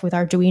stuff with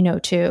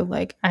Arduino too.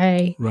 Like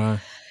I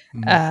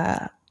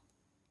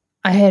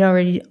had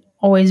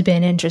always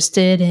been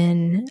interested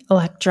in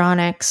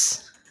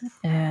electronics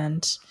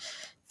and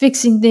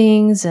fixing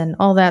things and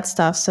all that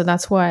stuff. So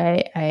that's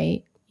why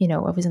I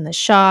was in the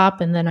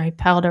shop, and then I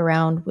palled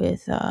around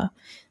with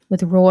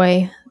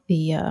Roy,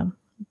 the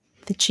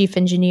chief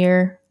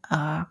engineer.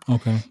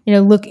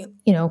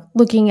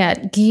 Looking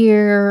at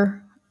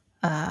gear,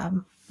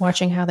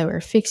 watching how they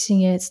were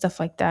fixing it, stuff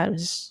like that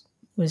was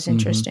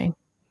interesting.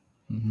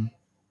 Mm-hmm.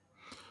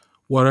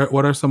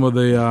 What are some of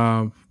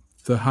the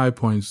high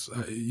points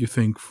you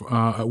think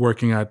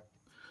working at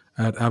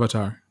at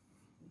Avatar?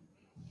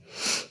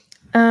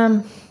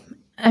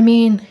 I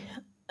mean,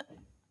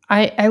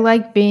 I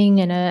like being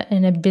in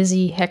a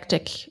busy,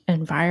 hectic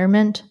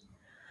environment.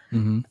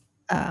 Mm-hmm.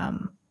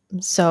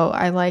 So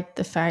I like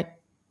the fact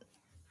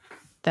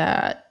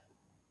that,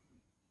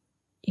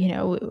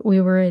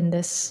 we were in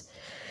this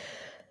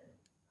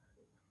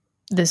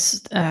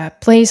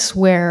place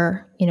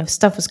where,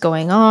 stuff was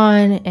going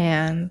on,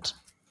 and,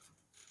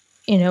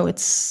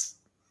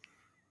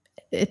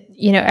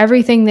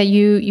 everything that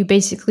you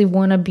basically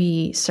want to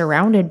be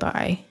surrounded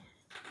by,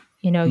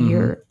 Mm-hmm.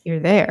 you're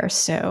there.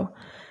 So,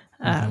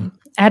 Okay.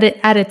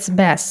 at its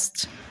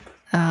best.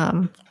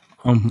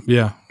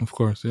 Yeah, of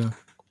course. Yeah.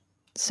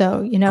 So,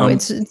 Um,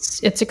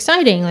 it's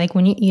exciting. Like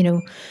when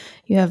you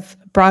have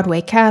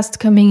Broadway cast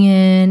coming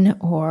in,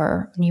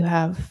 or you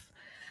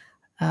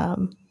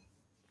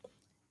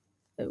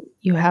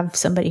have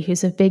somebody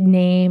who's a big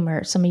name,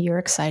 or somebody you're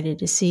excited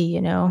to see.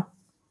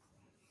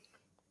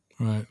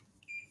 right.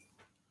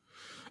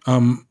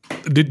 Um,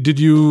 did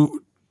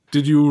you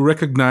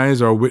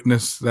recognize or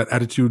witness that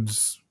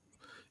attitudes,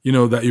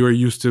 that you are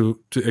used to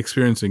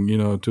experiencing,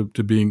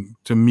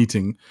 to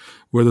meeting,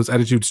 were those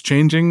attitudes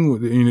changing?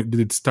 Did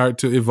it start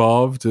to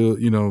evolve to,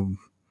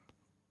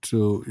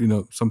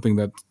 something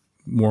that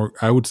more,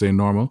 I would say,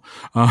 normal,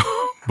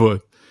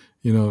 but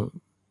you know,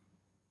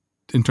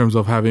 in terms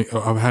of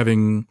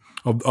having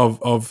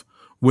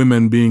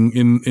women being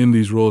in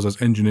these roles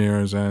as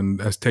engineers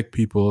and as tech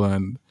people,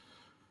 and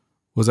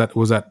was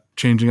that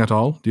changing at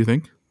all, do you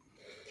think?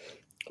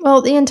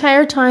 Well, the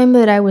entire time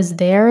that I was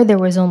there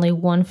was only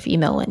one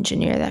female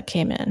engineer that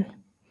came in.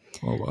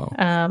 Oh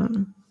wow.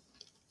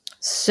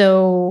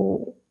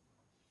 So,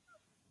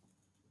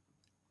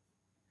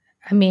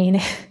 I mean,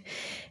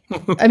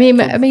 I mean,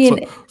 so I so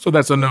mean, so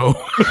that's a no.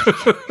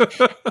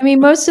 I mean,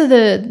 most of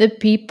the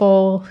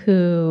people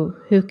who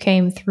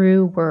came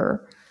through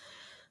were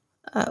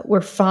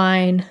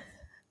fine,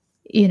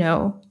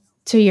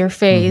 to your Hmm.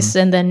 face,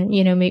 and then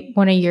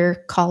one of your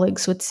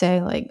colleagues would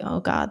say like, "Oh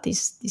God,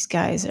 these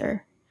guys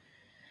are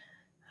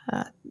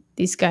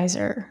these guys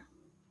are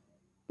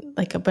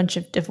like a bunch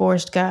of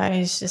divorced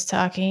guys just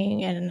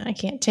talking, and I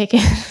can't take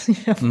it."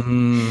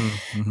 Hmm.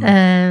 Hmm.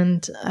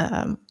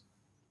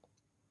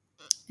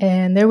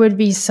 And there would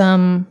be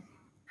some,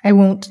 I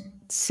won't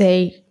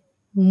say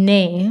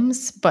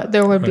names, but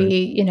there would Right.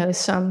 be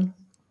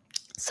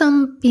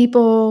some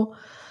people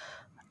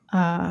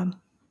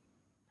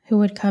who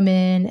would come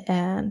in,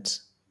 and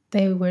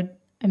they would,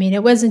 I mean,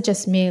 it wasn't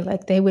just me,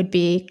 like they would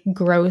be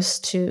gross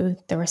to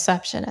the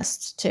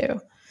receptionist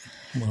too.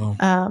 Wow.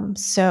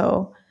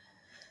 So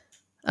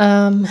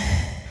um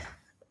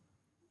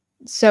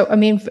I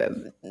mean,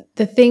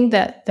 the thing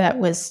that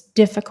was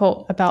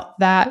difficult about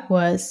that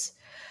was,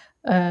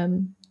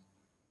 um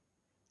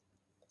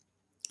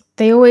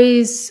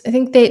I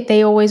think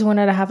they always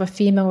wanted to have a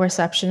female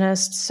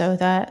receptionist so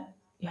that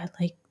you had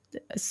like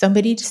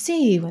somebody to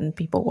see when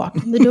people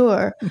walked in the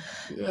door. Yeah,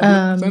 look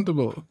Um,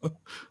 presentable.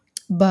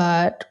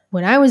 but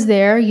when I was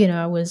there,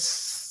 I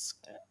was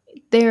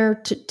there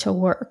to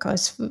work. I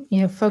was,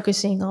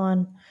 focusing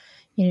on,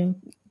 you know,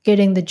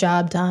 getting the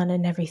job done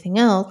and everything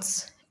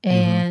else. Hmm.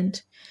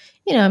 And,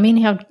 I mean,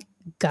 you have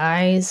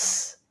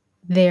guys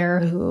there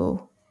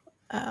who,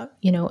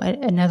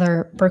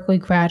 another Berkeley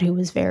grad who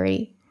was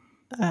very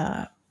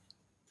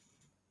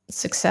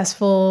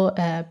successful,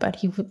 but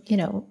he would,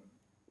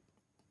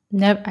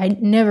 I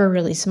never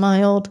really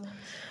smiled.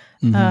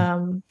 Hmm.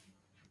 Um,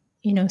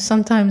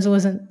 sometimes it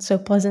wasn't so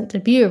pleasant to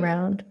be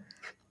around,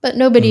 but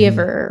nobody Hmm.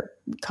 ever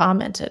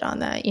commented on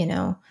that.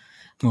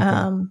 Okay.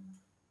 Um,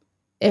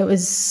 it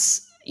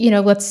was,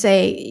 let's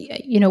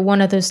say,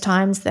 one of those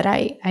times that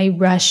I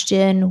rushed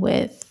in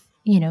with,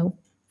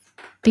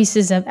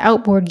 pieces of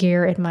outboard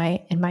gear in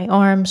my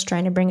arms,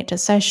 trying to bring it to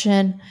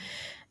session.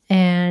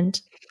 And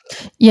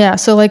yeah,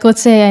 so like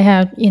let's say I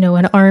had,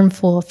 an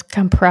armful of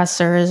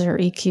compressors or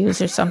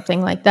EQs or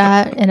something like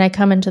that, and I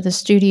come into the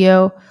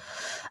studio.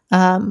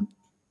 Um,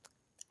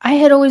 I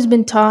had always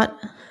been taught,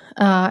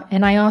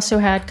 and I also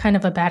had kind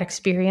of a bad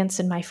experience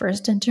in my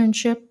first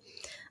internship,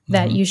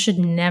 that Hmm. you should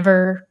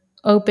never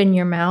open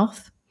your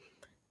mouth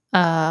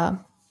uh,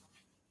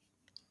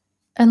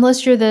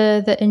 unless you're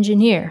the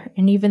engineer,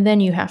 and even then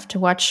you have to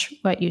watch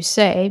what you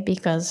say,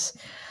 because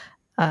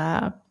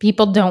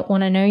people don't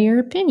want to know your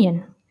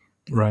opinion.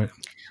 Right.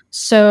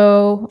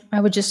 So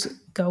I would just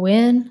go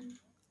in,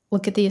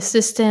 look at the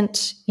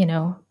assistant,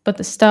 put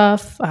the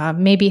stuff,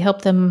 maybe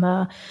help them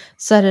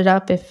set it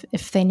up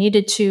if they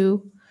needed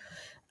to,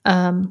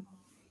 um,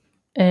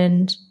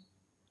 and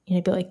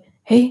be like,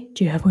 "Hey,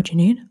 do you have what you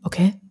need?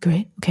 Okay,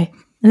 great, okay,"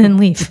 and then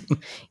leave,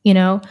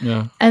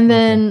 Yeah. and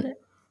Okay.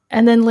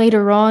 then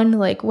later on,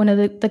 like one of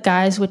the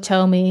guys would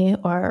tell me,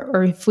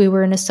 or if we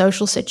were in a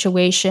social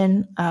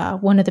situation,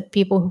 one of the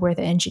people who were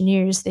the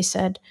engineers, they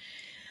said,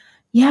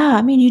 "Yeah,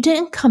 I mean, you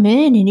didn't come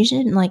in and you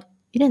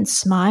didn't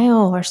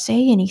smile or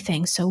say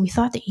anything, so we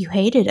thought that you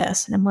hated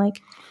us." And I'm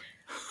like,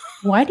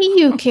 "Why do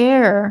you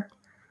care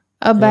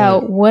Right.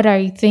 about what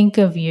I think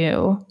of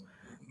you?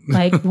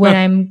 Like when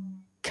I'm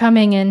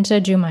coming in to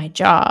do my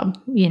job,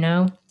 you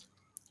know?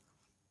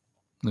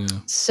 Yeah.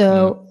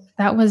 So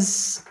that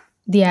was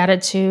the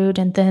attitude.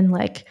 And then,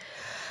 like,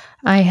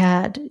 I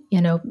had,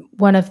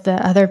 one of the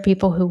other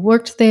people who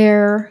worked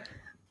there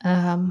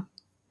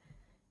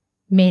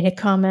made a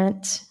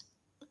comment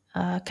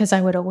because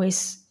I would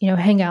always,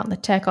 hang out in the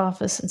tech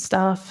office and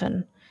stuff.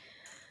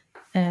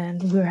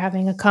 And we were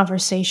having a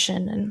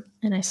conversation,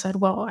 and I said,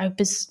 well, I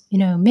was,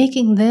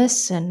 making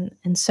this, and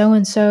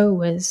so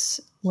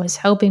was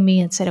helping me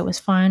and said it was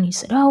fine. He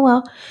said, oh,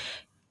 well,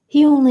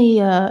 he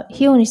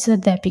only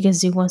said that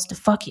because he wants to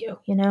fuck you,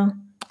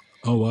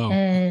 Oh, wow.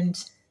 and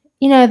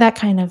that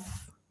kind of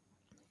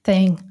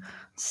thing.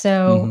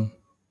 So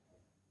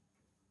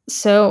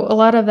a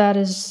lot of that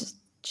is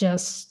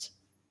just,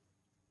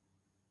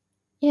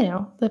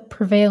 the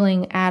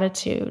prevailing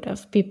attitude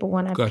of people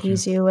want to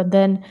appease you. And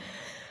then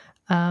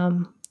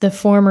the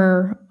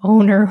former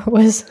owner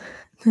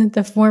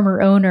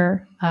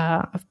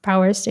of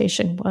Power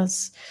Station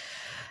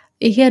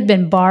he had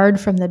been barred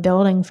from the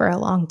building for a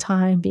long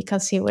time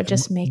because he would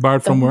just make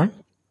barred from where?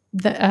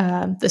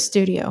 The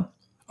studio.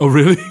 Oh,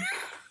 really?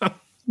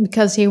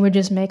 Because he would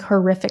just make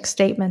horrific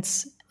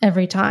statements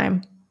every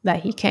time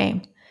that he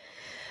came.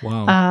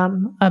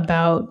 Wow.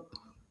 About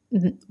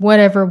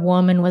whatever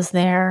woman was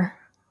there.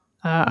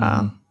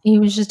 He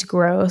was just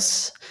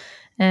gross.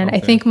 And I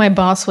think my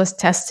boss was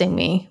testing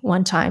me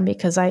one time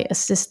because I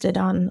assisted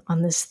on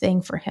this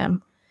thing for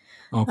him.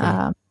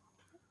 Okay.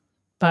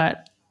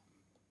 But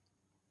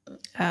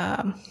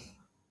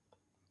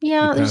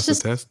yeah, there's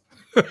just the test.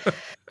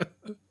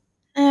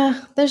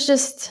 there's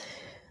just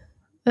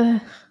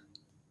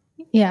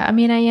yeah. I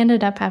mean, I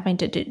ended up having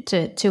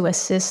to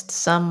assist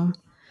some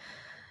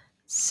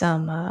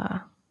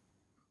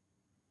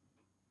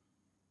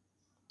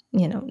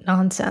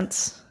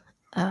nonsense.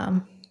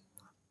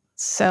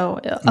 So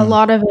a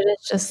lot of it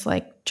is just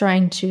like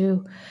trying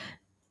to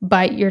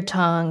bite your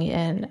tongue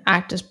and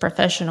act as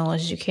professional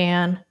as you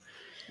can.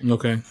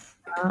 Okay.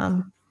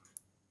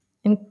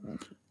 And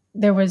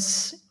there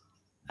was,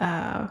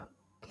 there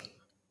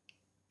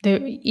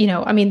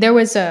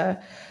was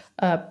a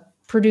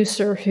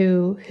producer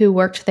who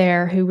worked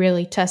there who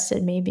really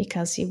tested me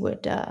because he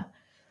would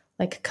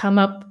like come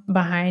up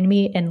behind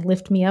me and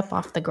lift me up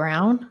off the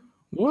ground.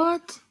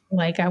 What?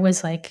 Like I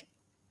was like,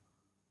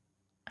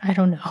 I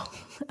don't know,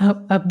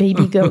 a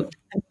baby goat.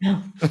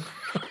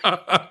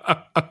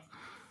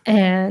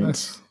 And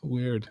that's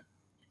weird.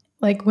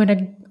 Like when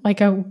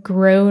a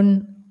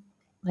grown,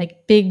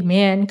 like, big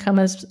man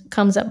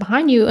comes up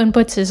behind you and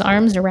puts his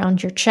arms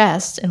around your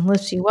chest and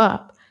lifts you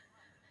up.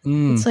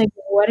 It's like,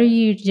 what are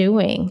you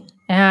doing?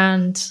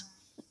 And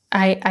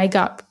I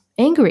got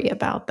angry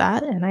about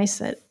that, and I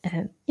said,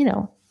 and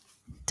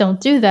don't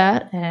do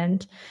that,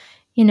 and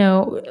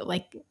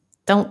like,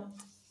 don't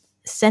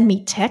send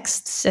me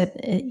texts at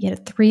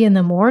 3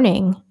 a.m.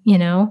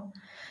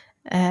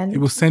 And he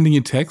was sending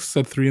you texts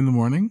at 3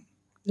 a.m.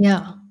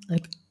 Yeah,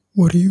 like,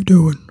 what are you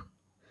doing?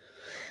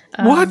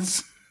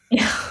 What?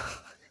 Yeah.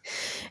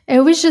 It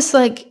was just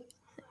like,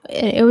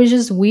 it was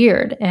just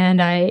weird.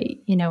 And I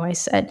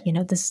said,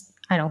 this,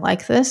 I don't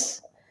like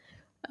this.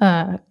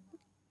 I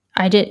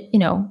did,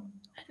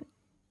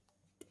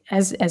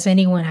 as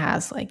anyone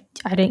has, like,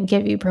 I didn't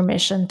give you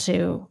permission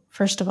to,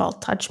 first of all,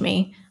 touch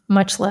me,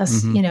 much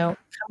less, come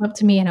up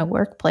to me in a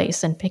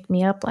workplace and pick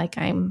me up like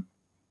I'm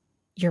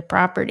your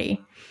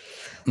property.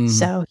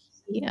 So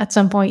at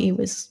some point he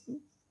was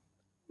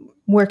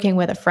working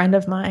with a friend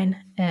of mine,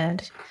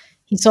 and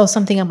he saw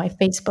something on my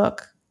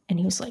Facebook, and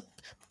he was like,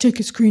 take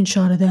a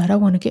screenshot of that. I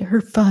want to get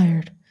her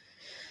fired.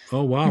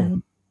 Oh, wow.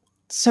 And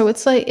so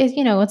it's like,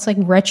 it's like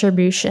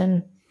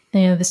retribution,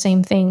 the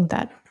same thing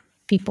that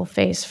people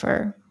face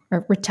for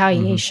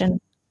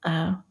retaliation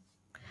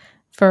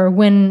for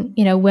when,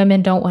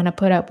 women don't want to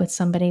put up with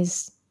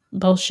somebody's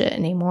bullshit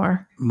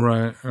anymore.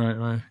 Right.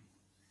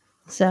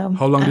 So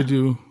how long did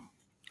you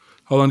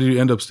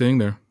end up staying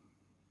there?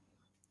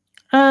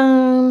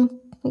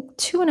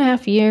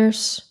 2.5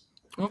 years.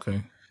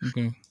 Okay.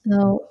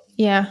 So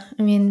yeah,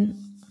 I mean,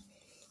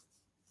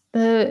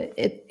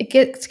 it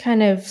gets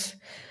kind of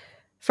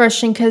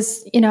frustrating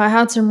because I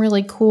had some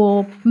really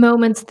cool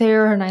moments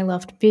there, and I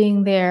loved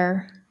being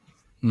there.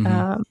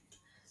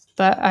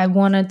 But I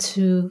wanted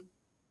to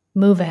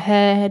move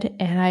ahead,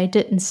 and I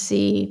didn't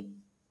see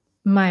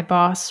my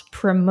boss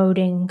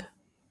promoting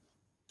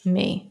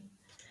me.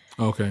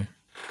 Okay.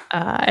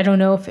 I don't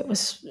know if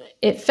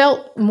it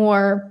felt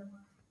more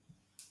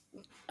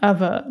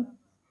of a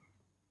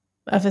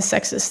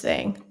sexist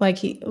thing.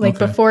 Like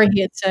before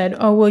he had said,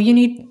 oh, well, you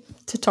need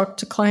to talk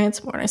to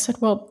clients more. And I said,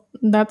 well,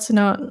 that's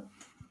not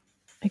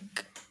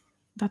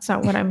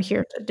what I'm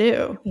here to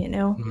do.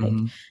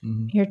 I'm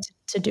here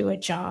to do a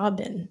job,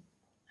 and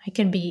I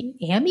can be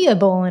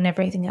amiable and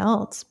everything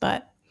else,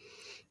 but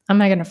I'm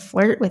not going to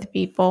flirt with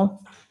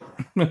people.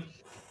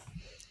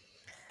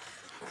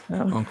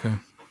 Okay.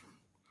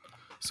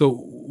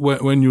 So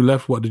when you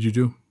left, what did you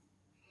do?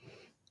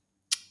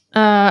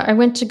 I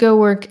went to go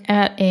work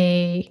at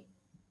a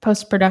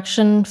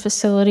post-production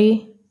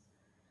facility.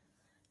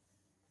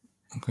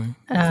 Okay. Is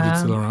it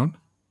still around?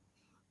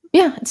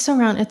 Yeah, it's still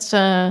around. It's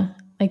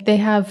like they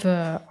have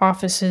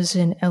offices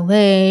in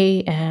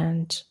LA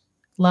and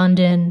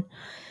London,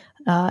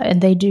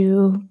 and they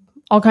do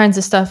all kinds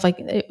of stuff, like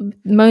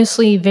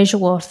mostly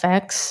visual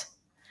effects.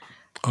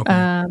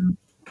 Okay.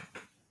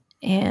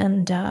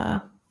 And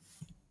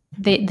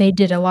they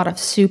did a lot of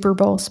Super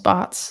Bowl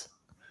spots.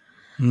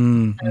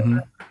 Mm-hmm.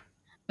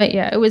 But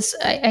yeah, it was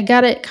I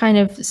got it kind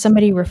of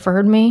somebody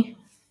referred me.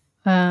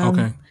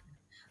 Okay.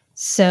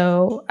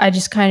 So I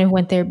just kind of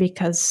went there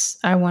because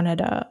I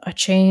wanted a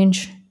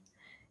change.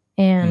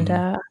 And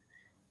Mm-hmm.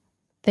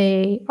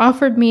 they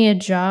offered me a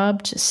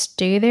job to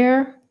stay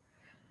there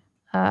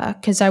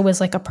because I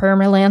was like a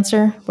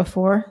permalancer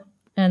before.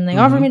 And they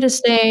offered Mm-hmm. me to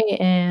stay,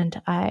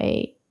 and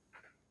I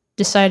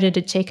decided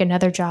to take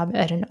another job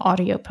at an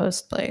audio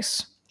post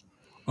place.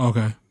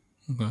 Okay.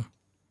 Okay.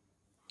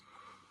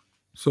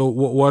 So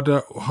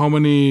how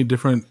many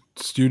different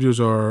studios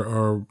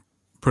or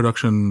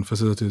production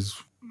facilities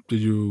did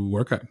you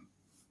work at?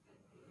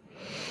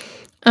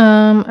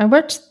 I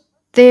worked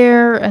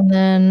there, and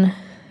then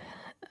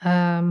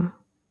um,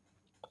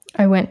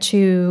 I went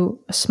to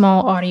a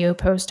small audio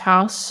post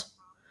house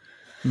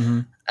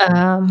Mm-hmm.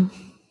 um,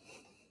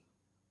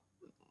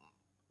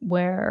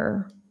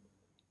 where,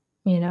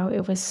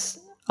 it was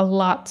a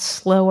lot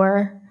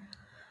slower,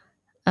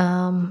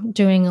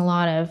 doing a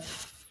lot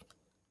of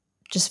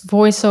just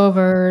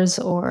voiceovers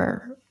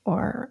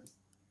or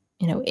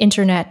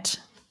internet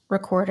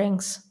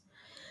recordings.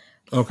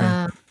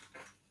 Okay.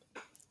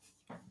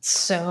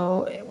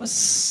 So it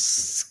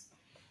was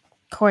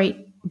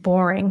quite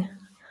boring,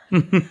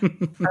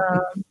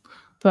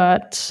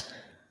 but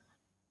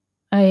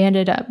I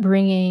ended up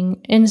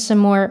bringing in some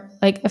more.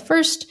 Like at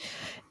first,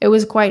 it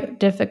was quite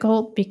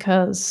difficult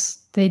because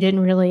they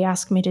didn't really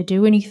ask me to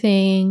do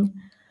anything,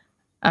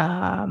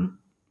 and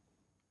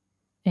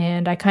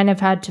I kind of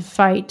had to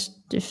fight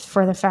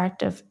for the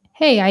fact of,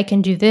 hey, I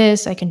can do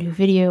this, I can do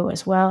video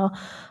as well,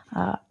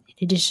 in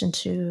addition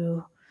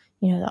to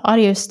the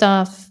audio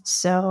stuff.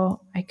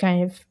 So I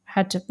kind of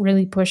had to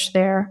really push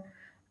there,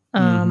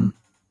 Mm-hmm.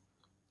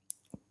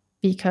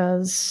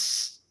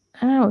 because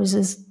I don't know,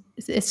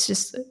 it's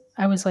just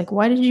I was like,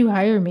 why did you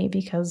hire me?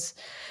 Because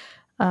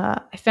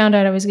I found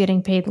out I was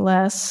getting paid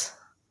less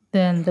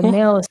than the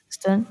male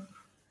assistant.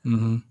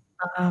 Mm-hmm.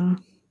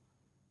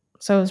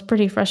 So it was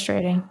pretty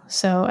frustrating.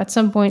 So at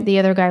some point, the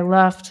other guy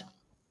left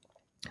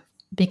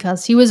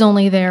because he was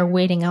only there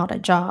waiting out a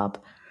job.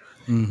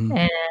 Mm-hmm.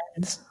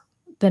 And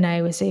then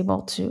I was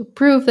able to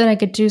prove that I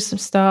could do some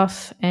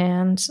stuff.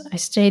 And I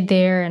stayed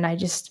there, and I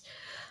just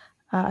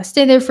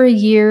stayed there for a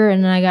year,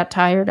 and then I got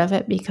tired of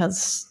it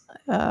because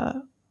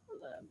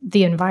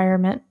the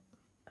environment.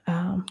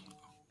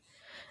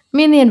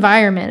 The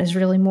environment is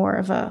really more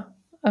of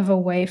a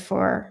way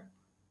for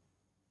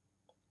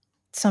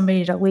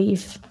somebody to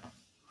leave,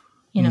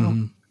 you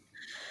know.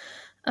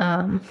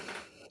 Mm-hmm.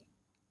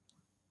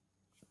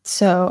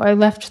 So I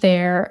left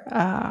there,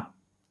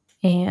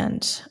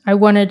 and I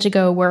wanted to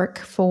go work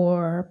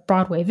for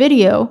Broadway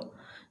Video.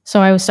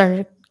 So I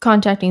started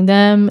contacting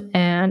them,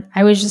 and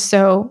I was just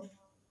so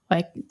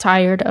like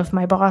tired of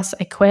my boss.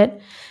 I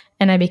quit,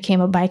 and I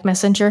became a bike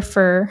messenger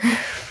for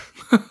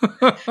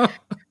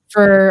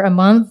for a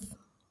month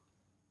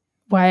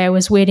while I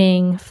was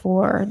waiting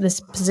for this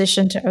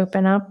position to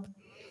open up.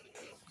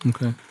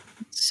 Okay.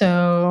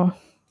 So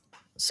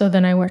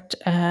then I worked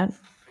at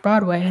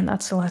Broadway, and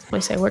that's the last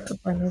place I worked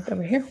before I moved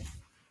over here.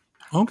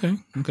 Okay.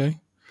 Okay.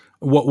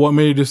 What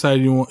made you decide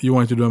you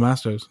wanted to do a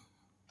master's?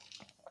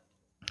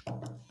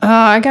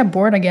 I got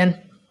bored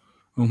again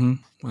Mm-hmm.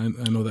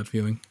 I know that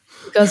feeling.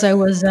 because I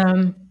was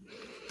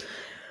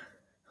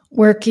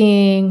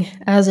working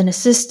as an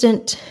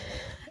assistant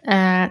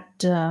at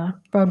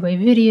Broadway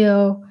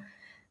Video,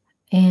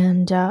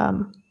 and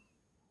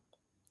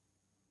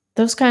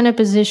those kind of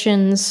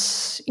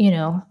positions,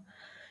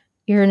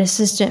 you're an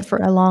assistant for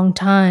a long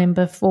time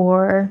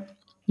before,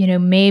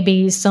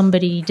 maybe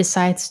somebody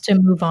decides to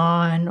move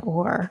on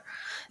or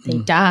they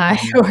die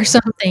or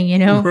something,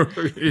 Yeah.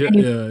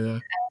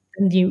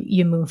 and Yeah.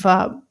 you move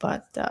up.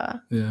 But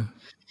Yeah.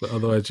 But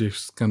otherwise, you're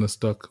kind of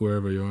stuck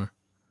wherever you are.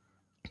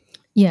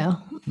 yeah,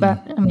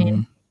 but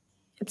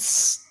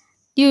it's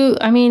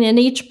in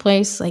each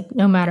place, like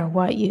no matter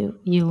what, you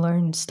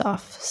learn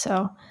stuff.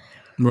 So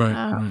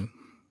Right. Right.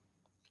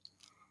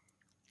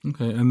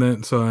 Okay. And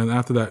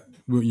after that,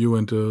 you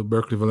went to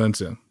Berkeley,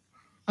 Valencia.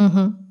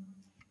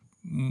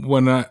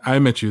 When I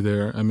met you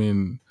there,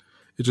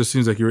 it just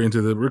seems like you're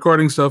into the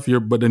recording stuff.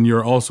 But then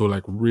you're also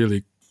like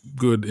really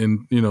good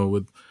in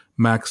with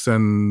Macs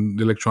and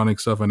electronic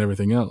stuff and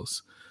everything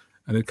else.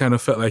 And it kind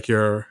of felt like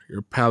your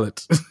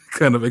palette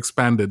kind of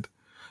expanded.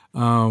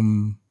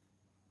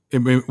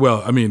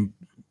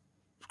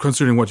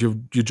 Considering what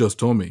you just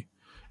told me,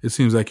 it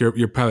seems like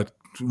your palette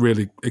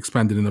really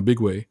expanded in a big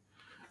way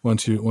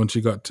once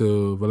you got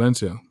to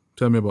Valencia.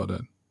 Tell me about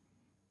that.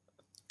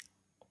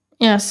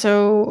 yeah,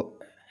 so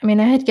I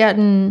had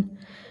gotten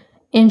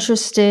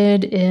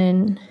interested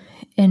in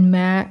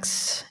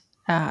Macs,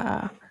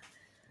 and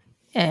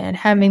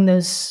having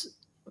those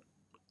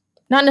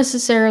not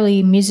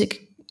necessarily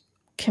music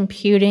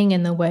computing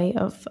in the way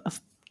of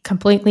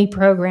completely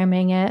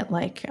programming it,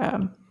 like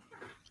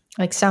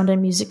sound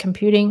and music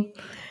computing.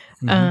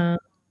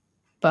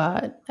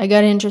 But I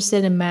got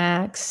interested in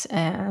Max,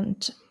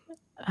 and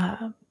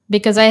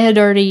because I had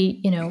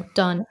already,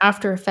 done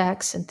After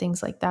Effects and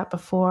things like that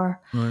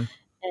before, Right.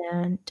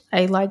 and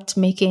I liked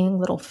making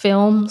little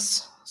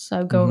films, so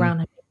I'd go around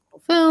and make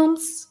little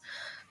films.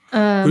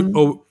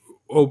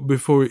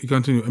 Before we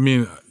continue, I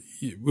mean,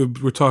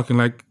 we're talking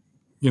like,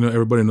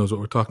 everybody knows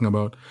what we're talking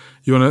about.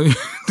 You want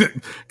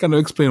to kind of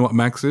explain what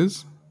Max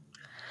is?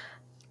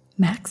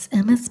 Max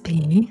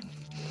MSP.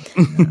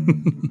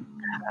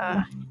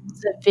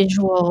 It's a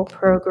visual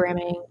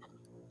programming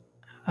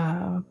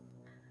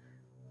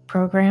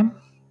program.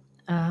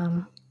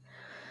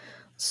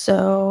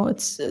 So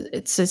it's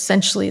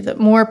essentially the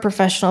more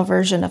professional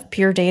version of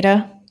Pure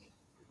Data.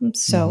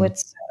 So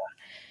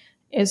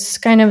it's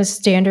kind of a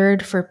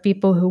standard for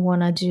people who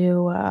want to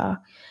do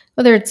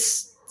whether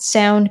it's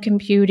sound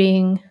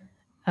computing,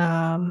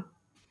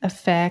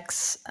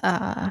 effects.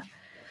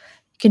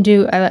 Can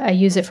do. I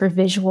use it for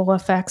visual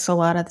effects a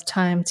lot of the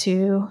time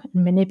too,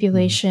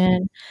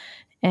 manipulation,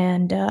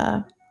 and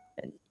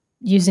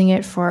using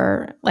it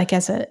for like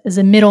as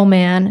a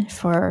middleman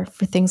for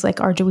things like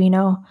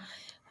Arduino.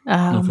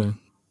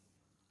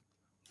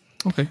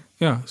 Okay.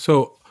 Yeah.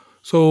 So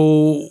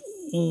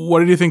what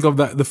did you think of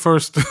that? The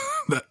first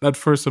that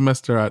first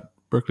semester at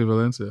Berkeley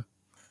Valencia.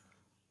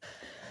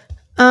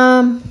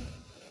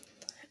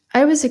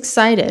 I was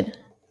excited.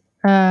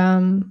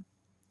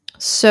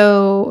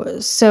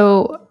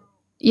 So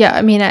yeah.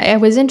 I mean, I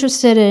was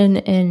interested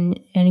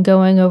in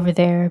going over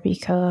there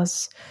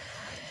because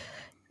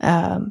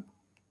I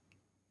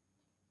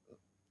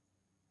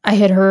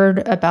had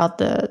heard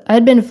about I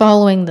had been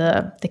following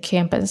the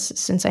campus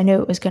since I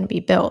knew it was going to be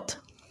built.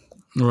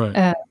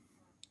 Right.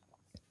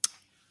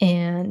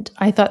 And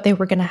I thought they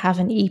were going to have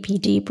an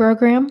EPD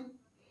program.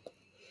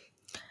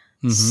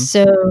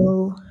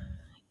 So,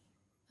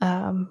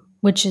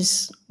 which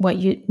is what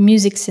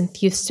music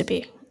synth used to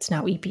be. It's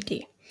now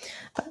EPD.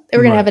 But they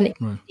were going to have an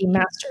EPD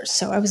master's.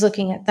 So I was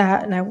looking at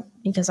that, and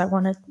because I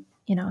wanted,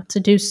 to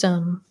do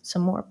some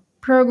more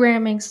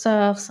programming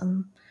stuff,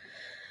 some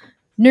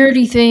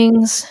nerdy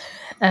things.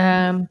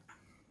 And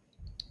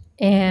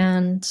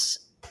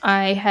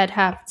I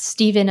had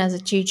Stephen as a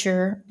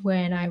teacher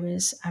when I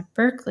was at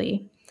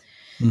Berkeley.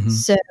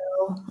 So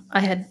I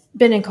had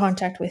been in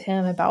contact with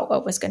him about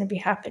what was going to be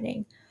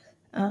happening.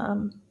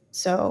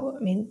 So,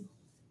 I mean,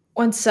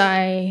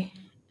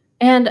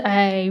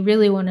 I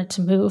really wanted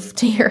to move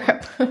to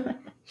Europe.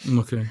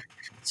 Okay.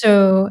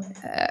 So,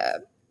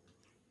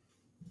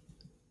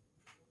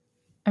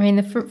 I mean,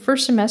 the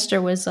first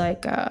semester was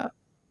like, I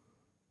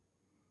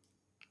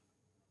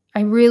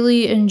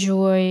really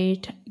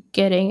enjoyed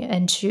getting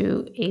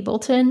into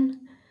Ableton.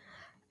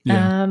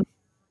 Yeah.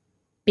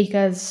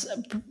 Because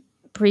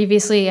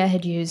previously I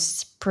had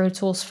used Pro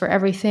Tools for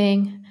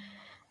everything,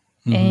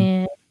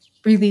 and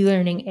really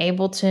learning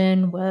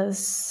Ableton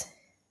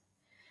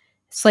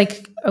it's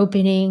like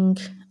opening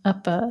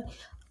up a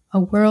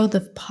world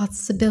of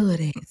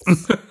possibilities.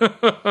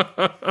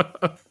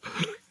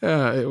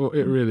 Yeah,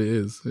 it really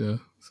is. Yeah.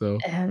 So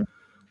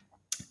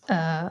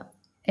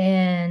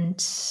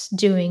and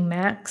doing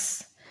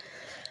Max,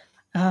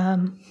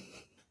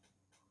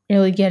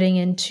 really getting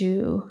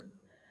into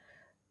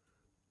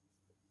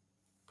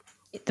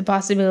the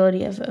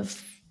possibility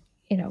of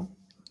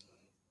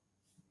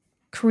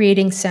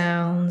creating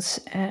sounds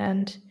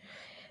and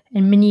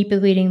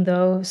manipulating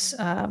those.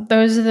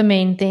 Those are the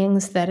main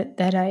things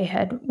that I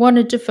had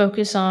wanted to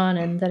focus on,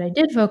 and that I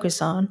did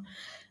focus on,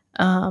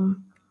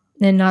 and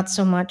not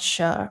so much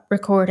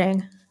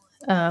recording,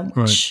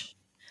 which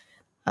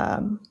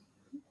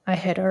I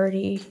had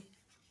already,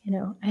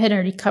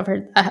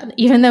 covered that.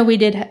 Even though we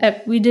did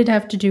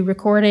have to do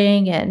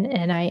recording,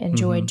 and I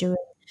enjoyed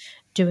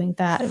doing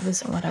that. It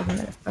wasn't what I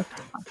wanted to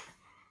focus on.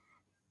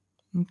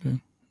 Okay.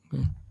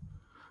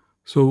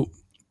 So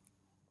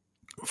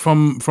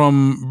from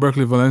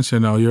Berkeley Valencia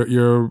now, are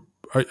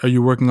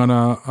you working on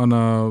a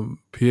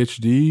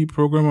PhD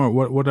program, or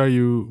what are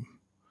you,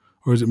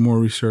 or is it more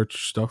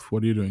research stuff?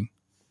 What are you doing?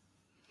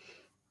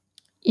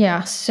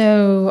 Yeah,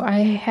 so I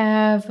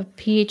have a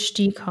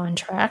PhD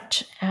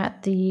contract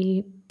at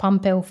the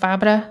Pompeu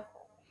Fabra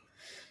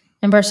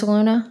in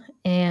Barcelona,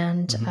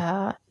 and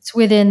it's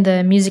within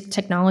the music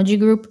technology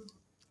group.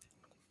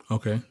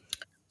 Okay.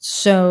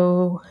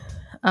 So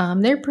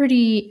they're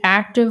pretty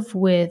active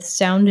with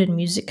sound and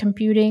music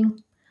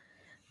computing.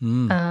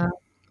 And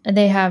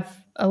they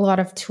have a lot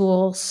of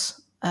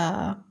tools.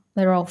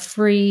 They're all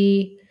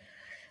free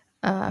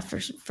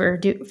for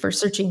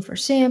searching for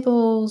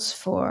samples,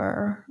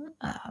 for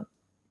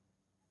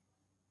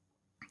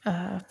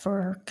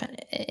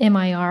kind of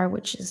MIR,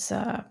 which is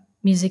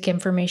music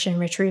information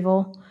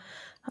retrieval.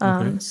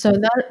 So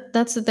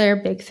that's their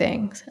big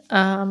thing.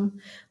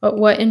 But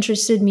what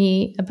interested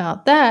me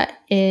about that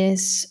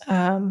is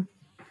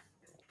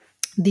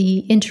the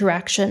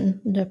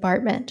interaction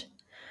department,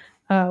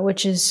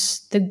 which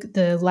is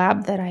the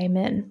lab that I'm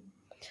in.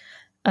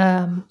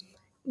 um,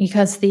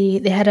 because the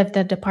head of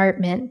the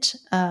department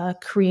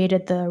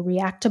created the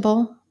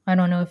Reactable. I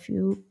don't know if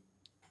you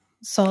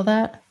saw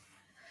that.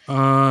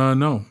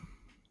 No.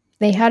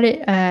 They had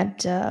it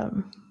at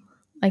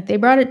like they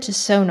brought it to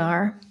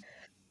Sonar,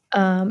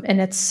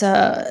 and it's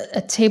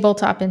a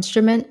tabletop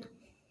instrument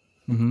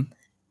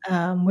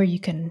Mm-hmm. where you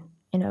can,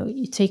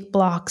 you take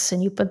blocks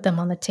and you put them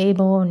on the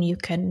table, and you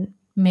can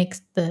make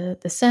the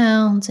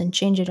sounds and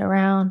change it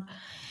around.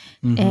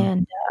 Mm-hmm.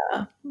 And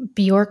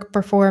Bjork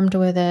performed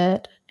with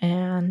it,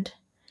 and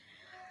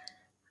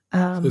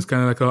So it's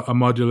kind of like a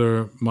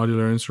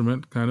modular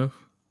instrument, kind of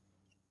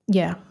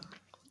yeah.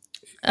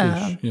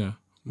 ish. Yeah.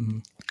 Mm-hmm.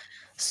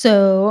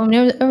 So I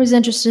mean, I was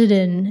interested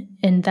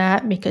in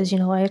that because I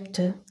like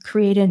to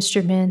create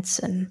instruments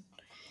and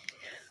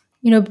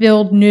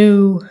build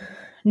new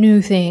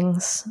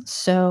things.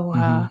 So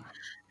Mm-hmm.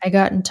 I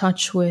got in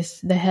touch with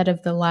the head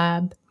of the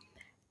lab,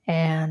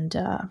 and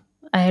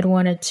I had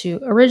wanted to.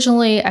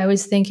 Originally, I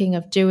was thinking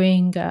of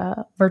doing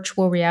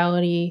virtual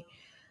reality,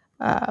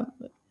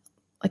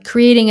 like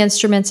creating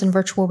instruments in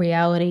virtual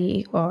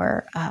reality,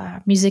 or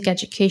music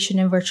education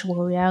in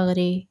virtual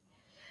reality.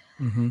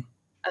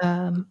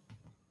 Mm-hmm.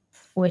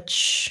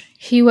 Which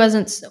he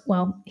wasn't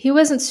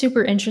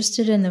super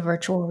interested in the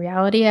virtual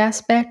reality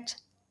aspect.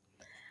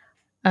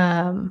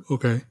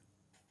 Okay.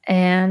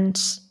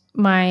 And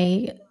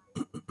my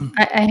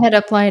I had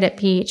applied at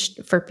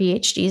for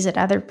PhDs at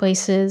other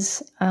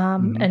places,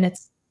 Mm-hmm. and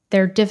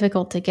they're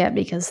difficult to get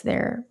because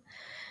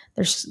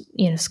there's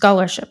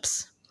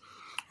scholarships,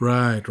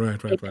 Right.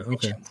 Okay.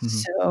 positions, Mm-hmm.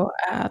 so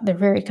they're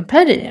very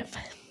competitive.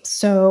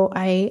 So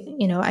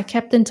I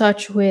kept in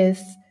touch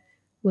with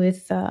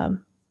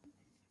um,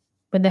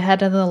 with the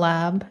head of the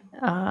lab,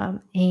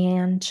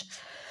 and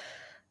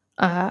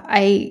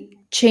I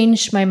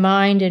changed my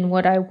mind in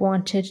what I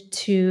wanted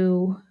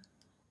to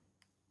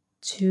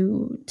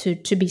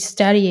be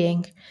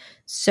studying.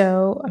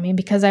 So, I mean,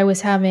 because I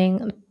was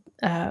having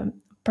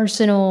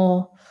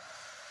personal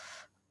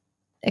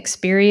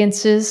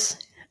experiences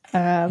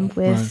Right.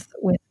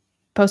 with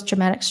post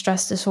traumatic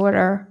stress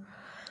disorder,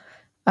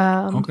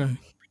 um, Okay.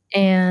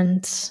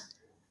 and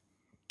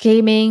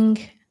gaming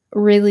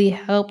really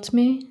helped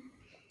me.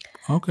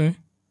 Okay.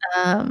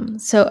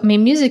 So, I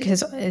mean, music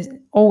is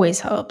always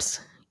helps,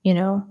 you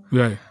know,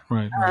 Right.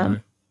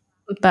 um,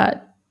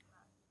 but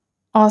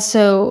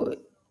also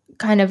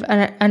kind of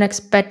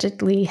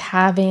unexpectedly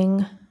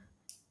having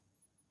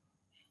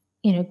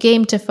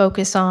game to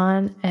focus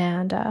on,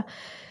 and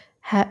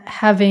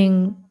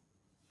having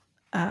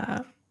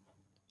uh,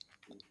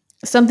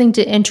 something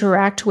to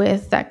interact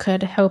with that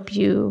could help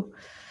you,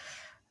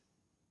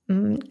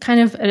 kind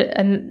of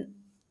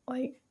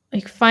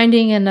like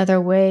finding another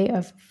way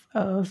of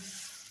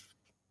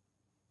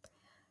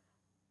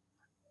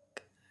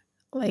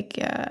like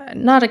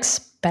not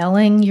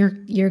expelling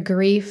your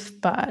grief,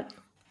 but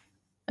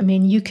I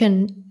mean you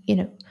can,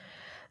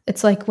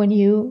 it's like when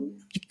you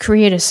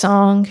create a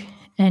song,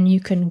 and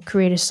you can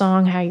create a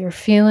song how you're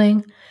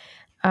feeling.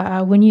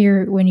 When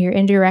you're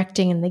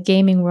interacting in the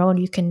gaming world,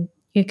 you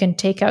can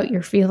take out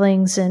your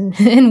feelings in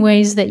in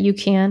ways that you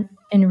can't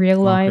in real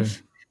Okay.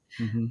 life.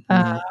 Mm-hmm.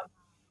 Uh, Mm-hmm.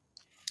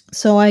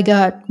 so I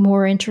got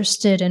more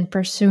interested in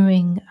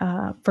pursuing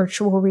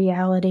virtual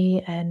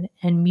reality and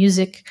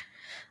music,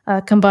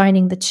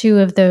 combining the two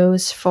of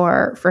those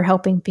for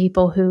helping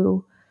people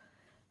who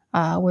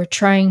were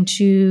trying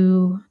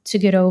to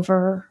get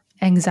over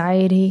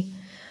anxiety.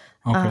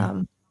 Okay.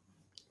 Um,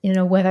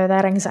 whether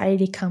that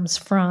anxiety comes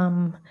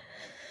from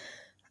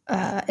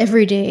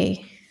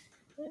everyday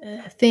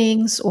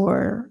things,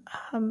 or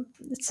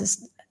it's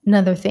just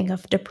another thing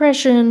of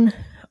depression,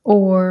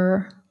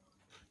 or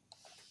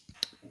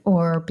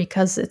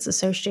because it's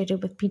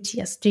associated with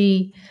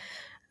PTSD,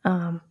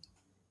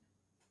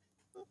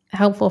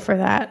 helpful for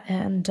that.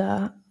 And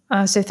I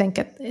also think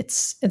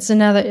it's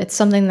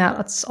something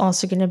that's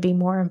also going to be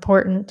more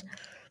important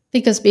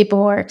because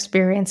people are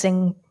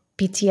experiencing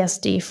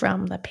PTSD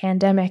from the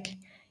pandemic,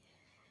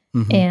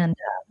 Mm-hmm. and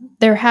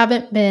there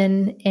haven't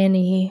been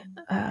any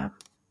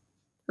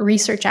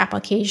research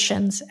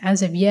applications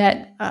as of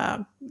yet,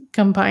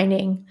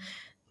 combining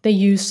the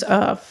use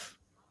of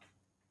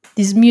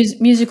this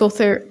musical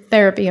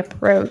therapy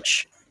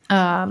approach,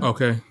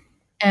 Okay.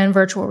 and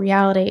virtual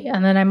reality.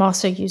 And then I'm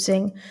also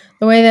using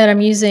the way that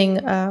I'm using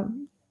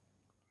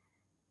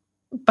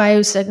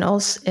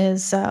biosignals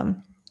is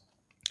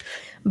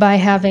by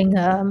having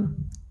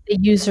the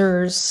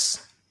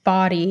user's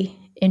body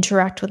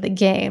interact with the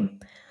game.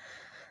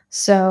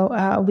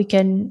 So we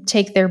can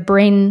take their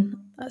brain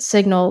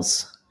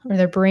signals, or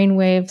their brain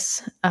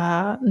waves,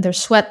 their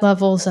sweat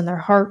levels, and their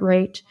heart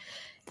rate,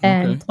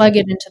 and Okay. plug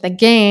it into the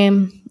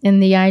game.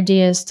 And the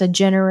idea is to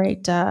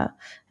generate a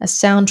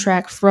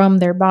soundtrack from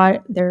their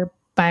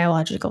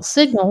biological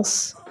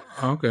signals,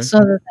 Okay. so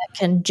that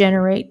can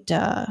generate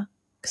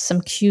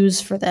some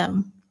cues for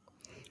them.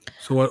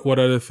 So what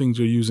are the things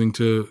you're using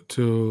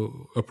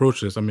to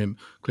approach this? I mean,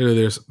 clearly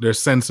there's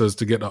sensors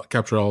to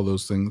capture all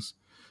those things,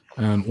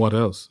 and what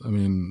else? I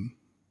mean,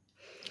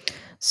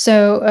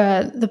 So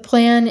the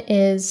plan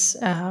is,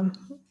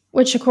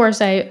 which of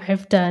course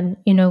I've done,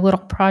 little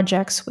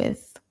projects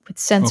with Okay.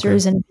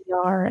 sensors and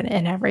VR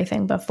and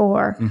everything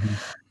before. Mm-hmm.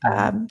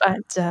 Mm-hmm.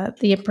 But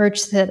the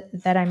approach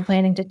that I'm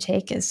planning to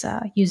take is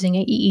using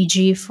an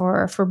EEG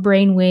for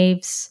brain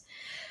waves,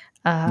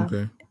 uh,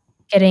 Okay.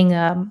 getting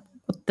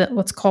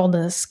what's called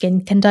a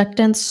skin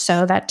conductance.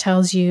 So that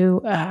tells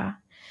you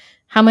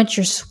how much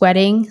you're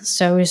sweating.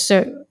 So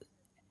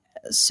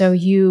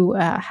you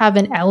have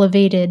an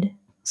elevated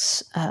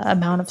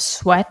amount of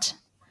sweat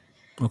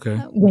Okay.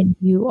 when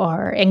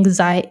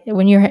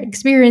you're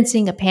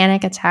experiencing a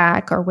panic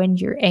attack, or when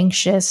you're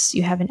anxious,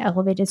 you have an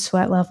elevated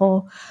sweat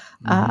level,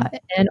 Mm-hmm.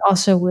 and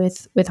also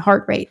with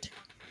heart rate.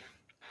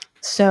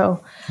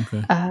 So,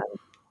 Okay. uh,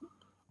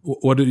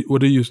 What do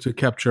you use to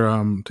capture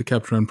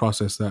and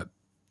process that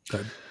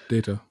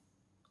data?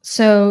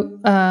 so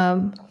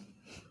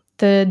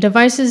the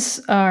devices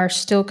are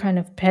still kind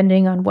of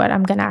pending on what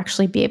I'm going to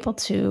actually be able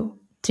to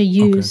Okay.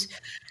 use,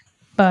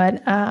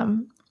 but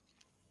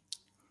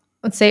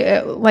let's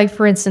say, like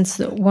for instance,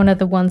 one of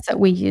the ones that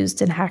we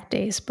used in Hack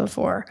Days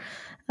before.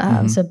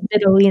 Mm-hmm. So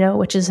Bitolino,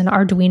 which is an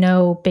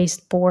Arduino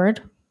based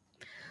board.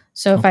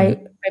 So if I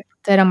Okay. put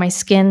that on my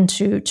skin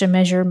to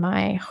measure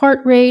my heart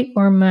rate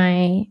or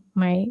my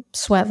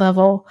sweat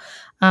level,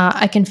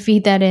 I can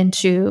feed that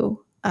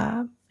into.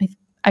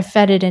 I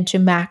fed it into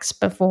Max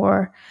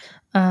before.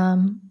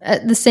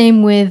 The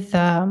same with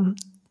the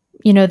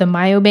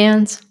Myo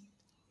bands.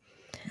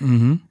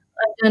 Mm-hmm.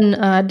 I've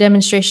done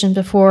demonstrations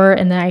before,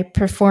 and I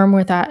perform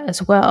with that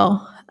as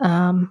well,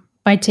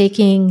 by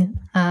taking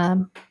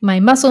my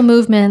muscle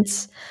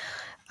movements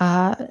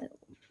uh,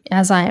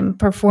 as I'm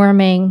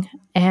performing,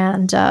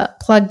 and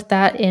plugged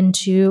that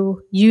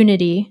into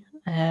Unity.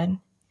 And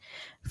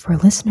for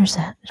listeners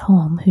at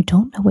home who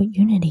don't know what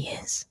Unity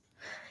is,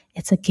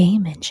 it's a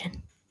game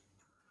engine.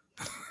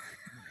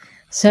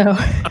 So,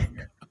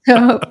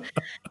 so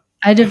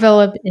I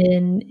develop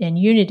in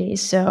Unity.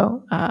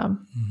 So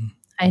Mm-hmm.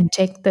 I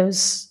take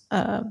those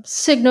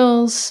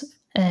signals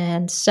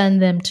and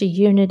send them to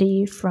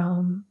Unity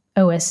from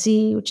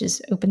OSC, which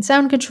is Open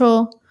Sound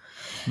Control,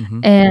 Mm-hmm.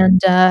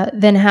 and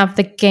then have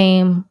the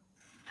game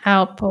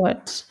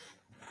output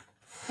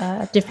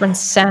different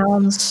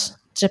sounds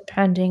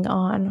depending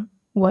on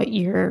what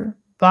your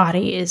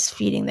body is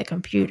feeding the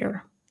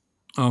computer.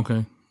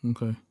 Okay.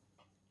 Okay.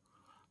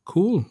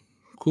 Cool.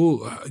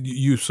 Cool.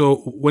 You so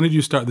when did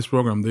you start this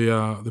program?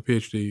 The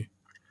PhD.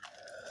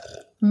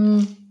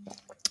 Mm,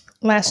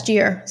 last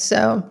year,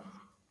 so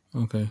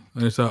Okay.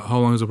 And it's how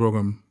long is the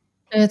program?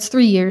 it's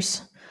 3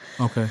 years.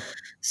 Okay.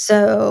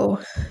 So,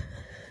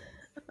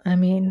 I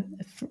mean,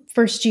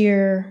 first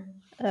year,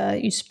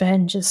 you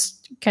spend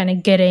just kind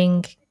of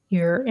getting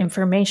your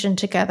information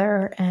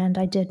together, and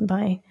I did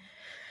my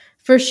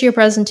first year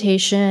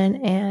presentation,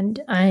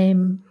 and I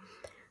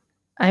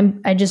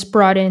just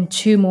brought in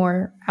two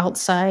more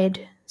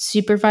outside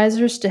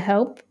supervisors to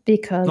help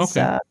because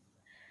Okay.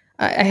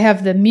 I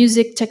have the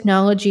music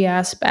technology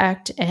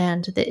aspect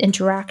and the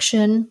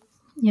interaction,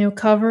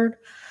 covered.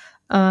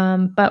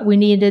 But we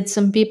needed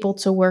some people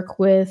to work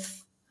with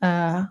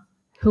uh,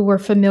 who were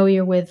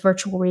familiar with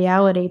virtual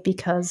reality,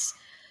 because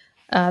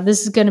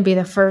this is going to be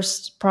the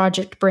first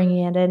project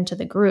bringing it into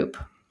the group.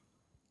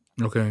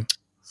 Okay.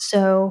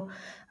 So,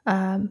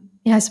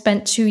 I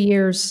spent 2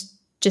 years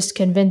just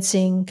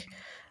convincing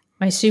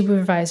my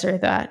supervisor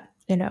that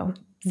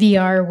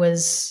VR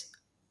was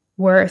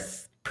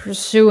worth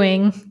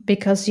pursuing,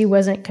 because he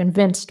wasn't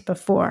convinced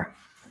before.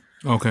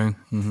 Okay.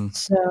 Mm-hmm.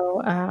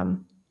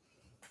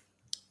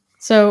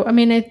 So, I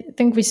mean, I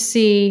think we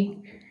see,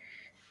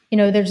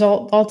 there's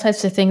all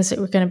types of things that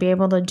we're going to be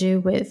able to do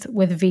with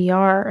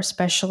VR,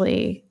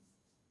 especially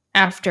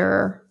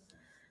after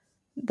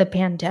the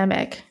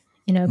pandemic.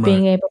 Right.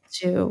 Being able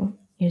to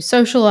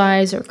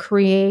socialize or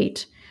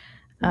create,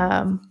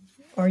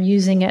 or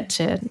using it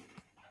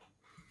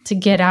to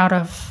get out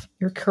of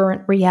your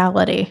current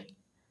reality.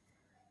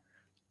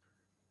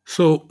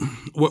 So,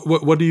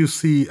 what do you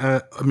see?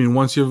 I mean,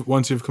 once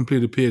you've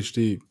completed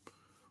PhD,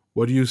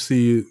 what do you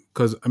see?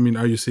 Because I mean,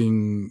 are you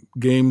seeing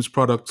games,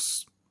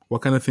 products?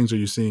 What kind of things are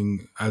you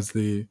seeing as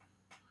the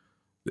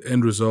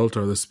end result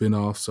or the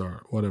spin-offs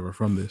or whatever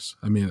from this?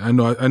 I mean, I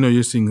know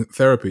you're seeing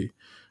therapy,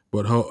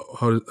 but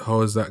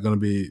how is that going to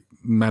be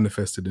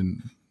manifested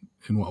in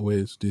what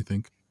ways do you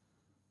think?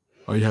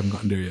 Or you haven't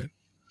gotten there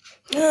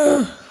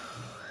yet?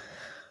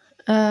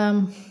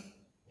 um,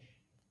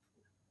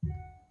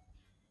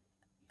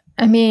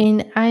 I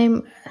mean,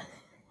 on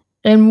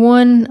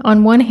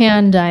one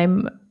hand,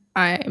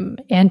 I'm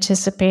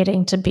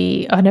anticipating to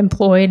be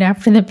unemployed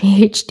after the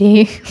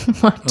PhD.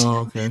 But Oh,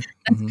 okay.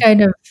 that's Mm-hmm.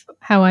 kind of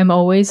how I'm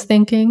always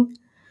thinking,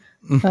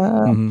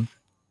 Mm-hmm.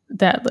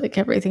 that like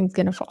everything's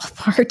gonna fall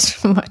apart.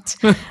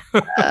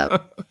 Uh,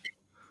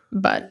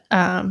 but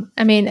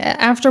I mean,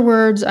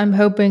 afterwards, I'm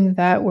hoping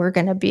that we're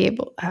gonna be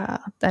able,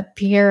 that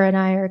Pierre and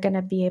I are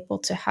gonna be able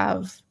to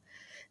have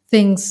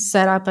things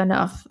set up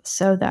enough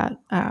so that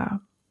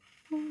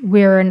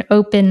we're an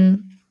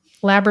open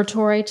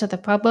laboratory to the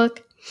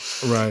public,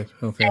 Right.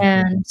 Okay.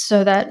 and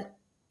so that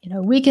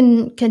we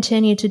can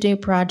continue to do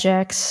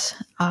projects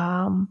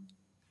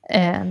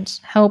and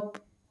help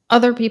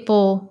other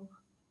people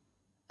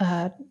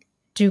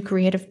do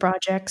creative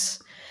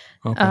projects.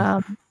 Okay.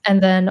 And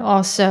then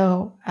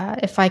also,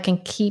 if I can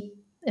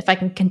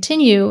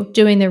continue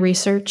doing the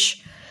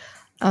research,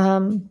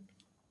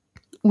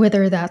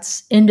 whether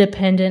that's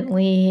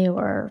independently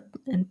or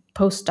in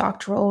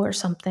postdoctoral or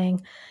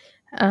something,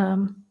 I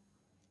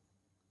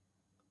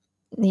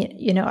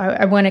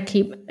want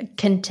to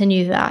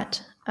continue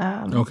that.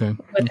 Okay.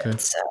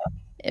 It's,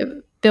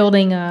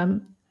 building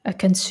a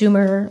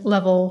consumer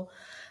level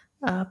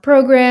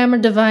program or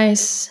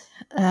device.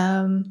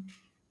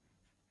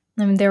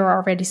 There are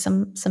already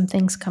some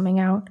things coming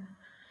out.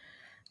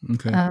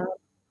 Okay.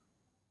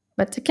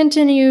 But to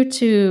continue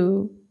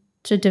to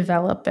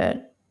develop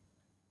it.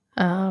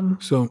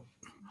 Sorry.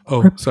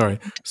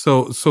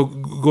 So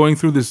going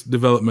through this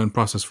development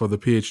process for the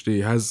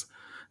PhD,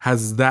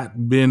 has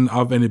that been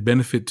of any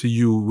benefit to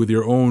you with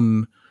your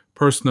own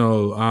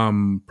personal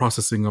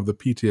processing of the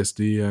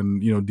PTSD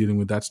and dealing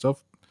with that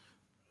stuff,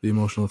 the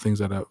emotional things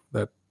that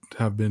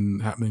have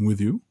been happening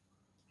with you?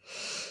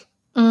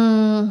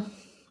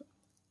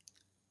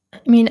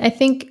 I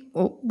think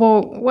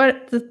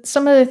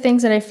some of the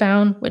things that I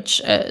found,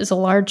 which is a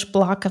large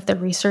block of the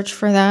research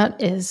for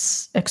that,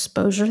 is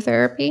exposure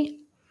therapy.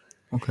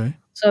 Okay.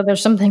 So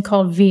there's something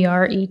called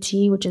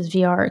VRET, which is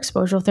VR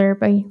exposure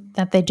therapy,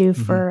 that they do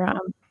for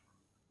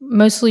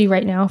mostly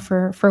right now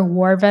for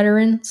war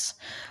veterans,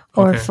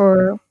 or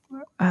for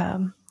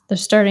they're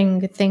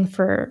starting a thing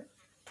for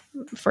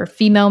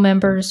female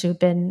members who've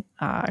been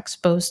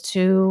exposed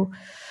to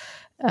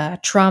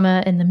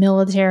trauma in the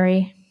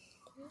military.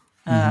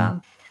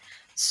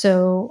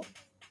 So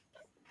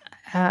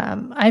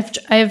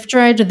I've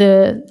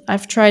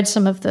tried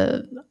some of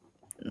the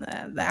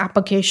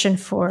application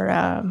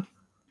for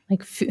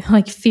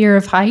like fear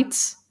of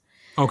heights.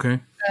 Okay.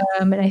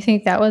 And I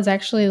think that was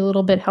actually a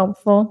little bit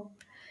helpful.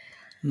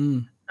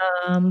 I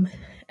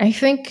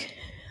think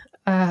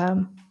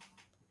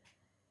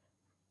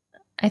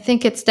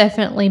it's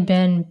definitely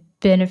been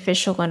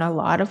beneficial in a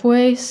lot of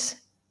ways.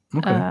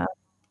 Okay.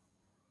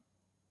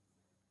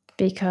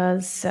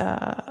 Because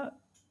for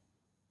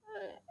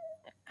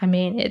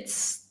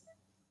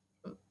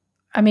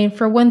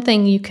one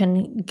thing, you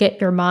can get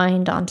your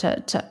mind onto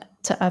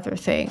other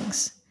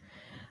things.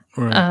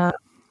 Right.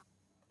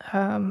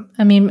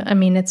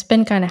 It's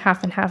been kind of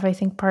half and half. I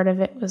think part of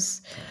it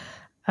was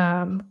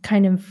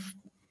kind of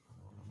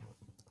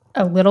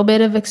a little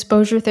bit of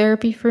exposure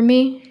therapy for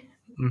me.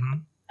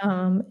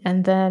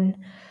 And then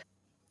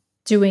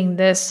doing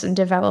this and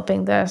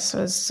developing this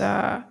was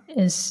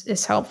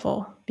is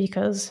helpful,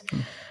 because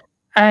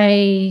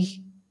I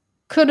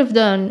could have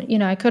done,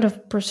 I could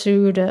have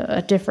pursued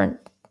a different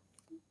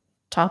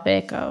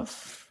topic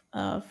of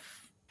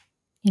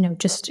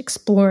just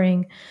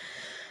exploring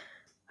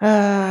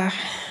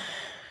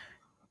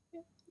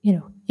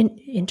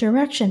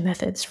interaction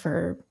methods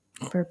for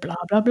blah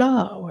blah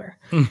blah, or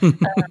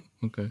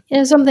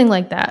something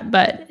like that.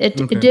 But it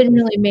didn't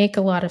really make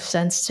a lot of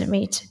sense to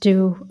me to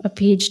do a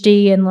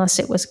PhD unless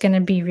it was going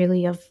to be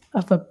really of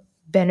a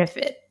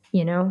benefit.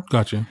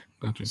 Gotcha.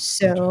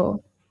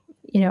 So,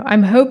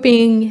 I'm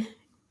hoping,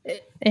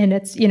 and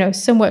it's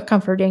somewhat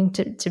comforting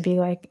to be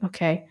like,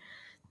 okay,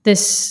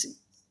 this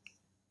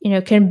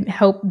can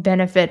help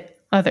benefit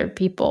other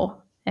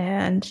people,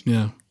 and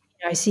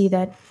I see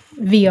that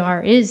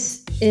VR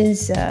is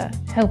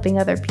helping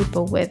other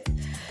people with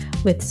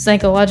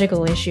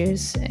psychological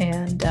issues,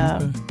 and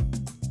I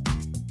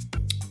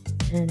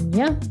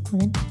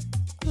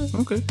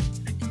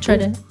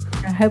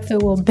hope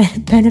it will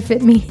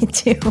benefit me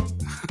too.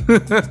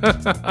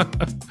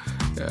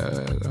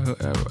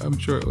 I'm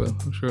sure it will.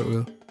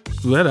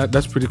 Well,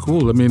 that's pretty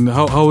cool. I mean,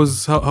 how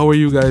are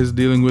you guys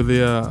dealing with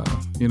the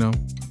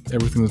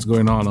everything that's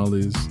going on, all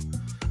these,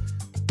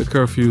 the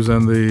curfews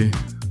and the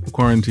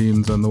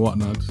quarantines and the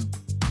whatnot?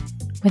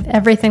 With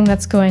everything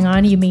that's going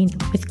on, you mean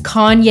with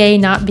Kanye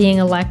not being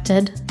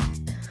elected?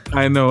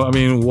 I know. I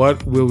mean,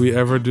 what will we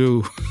ever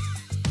do?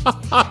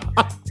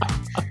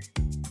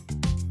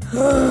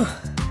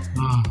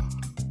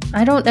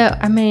 I don't know.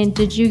 I mean,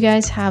 did you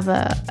guys have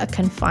a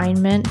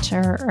confinement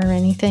or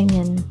anything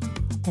in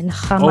Jamaica?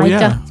 Oh,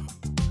 yeah.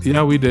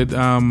 Yeah, we did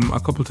a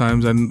couple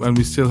times, and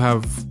we still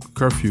have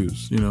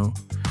curfews,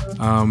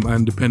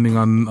 and depending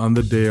on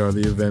the day or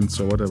the events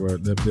or whatever,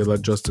 they'll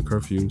adjust the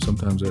curfew.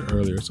 Sometimes they're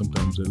earlier,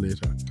 sometimes they're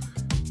later.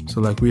 So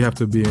like we have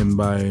to be in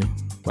by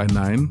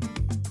 9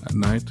 at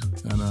night,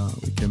 and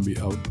we can be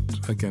out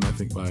again, I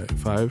think, by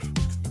 5.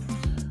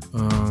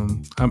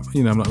 I'm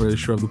not really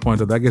sure of the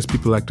point of that. I guess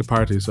people like to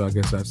party, so I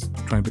guess that's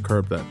trying to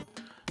curb that.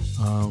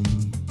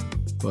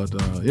 But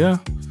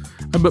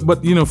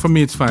for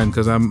me it's fine,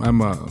 because I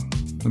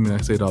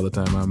say it all the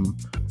time.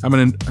 I'm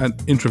an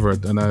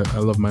introvert, and I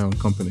love my own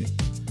company,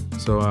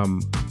 so I'm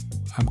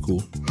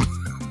cool.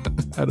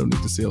 I don't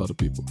need to see a lot of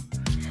people,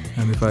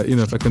 and if I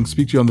can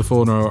speak to you on the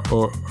phone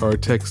or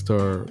text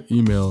or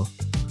email,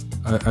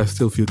 I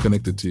still feel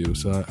connected to you,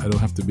 so I don't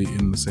have to be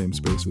in the same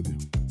space with you.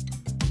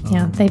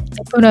 Yeah, they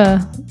put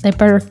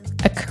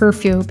a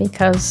curfew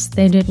because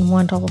they didn't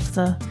want all of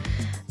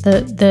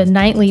the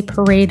nightly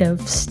parade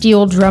of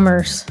steel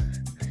drummers.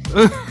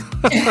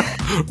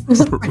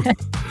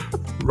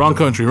 Wrong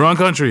country. You're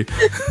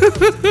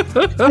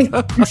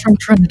from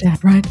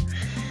Trinidad, right?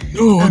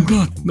 No, I'm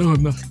not. No.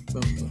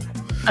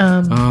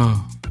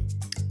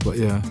 But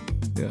yeah.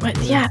 But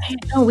yeah,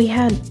 we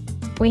had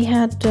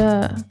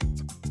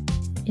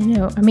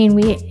I mean,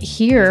 we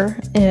here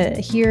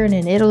and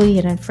in Italy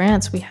and in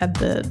France, we had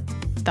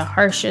the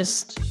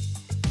harshest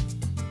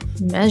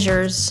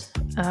measures,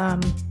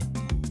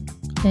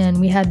 and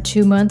we had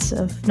 2 months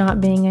of not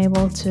being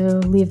able to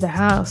leave the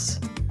house.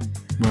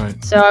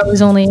 Right. So I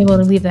was only able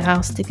to leave the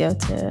house to go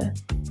to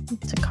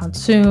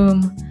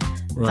consume,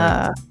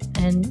 right.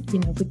 And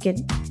we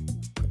get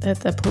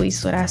the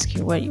police would ask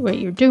you what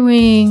you're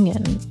doing,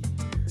 and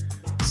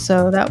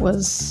so that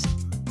was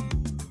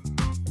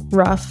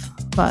rough.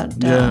 But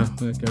yeah,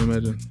 I can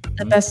imagine.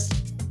 The best.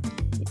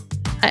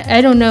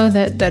 I don't know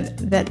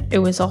that it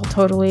was all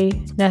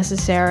totally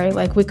necessary.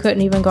 Like, we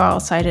couldn't even go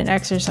outside and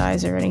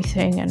exercise or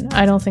anything, and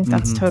I don't think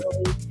that's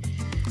totally.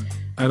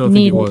 I don't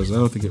think it was.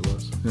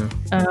 Yeah.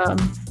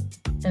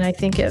 And I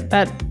think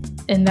that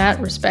in that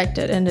respect,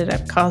 it ended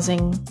up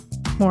causing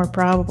more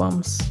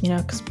problems.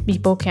 Because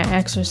people can't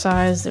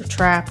exercise; they're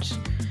trapped.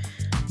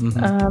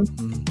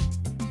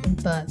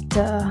 But.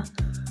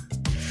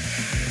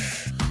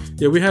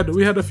 Yeah, we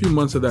had a few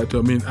months of that too.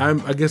 I mean,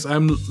 I guess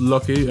I'm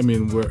lucky. I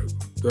mean,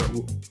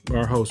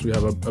 our house, we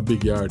have a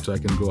big yard, so I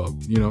can go up.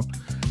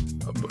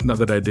 But not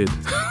that I did.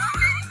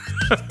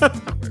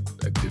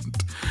 I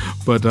didn't.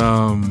 But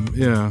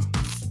yeah.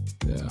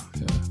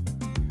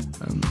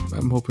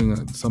 I'm hoping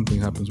that something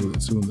happens with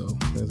it soon, though.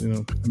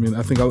 I mean,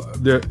 I think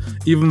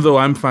even though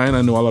I'm fine,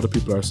 I know a lot of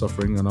people are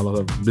suffering, and a lot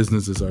of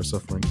businesses are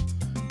suffering,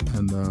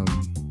 and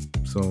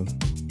so.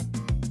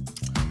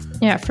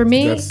 Yeah, for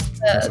me,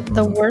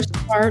 the worst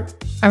part.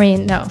 I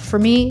mean, no, for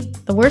me,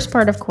 the worst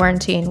part of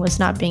quarantine was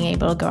not being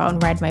able to go out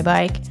and ride my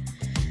bike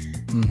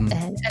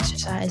and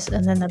exercise,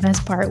 and then the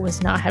best part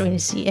was not having to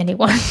see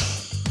anyone.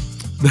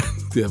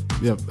 Yeah,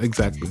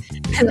 exactly.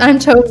 And I'm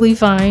totally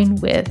fine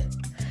with,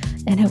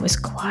 and it was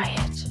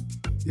quiet.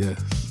 Yes.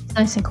 It's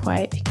nice and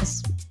quiet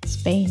because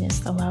Spain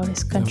is the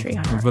loudest country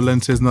on earth.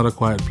 Valencia is not a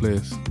quiet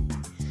place.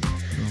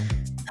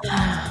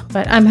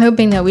 But I'm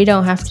hoping that we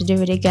don't have to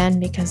do it again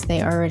because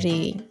they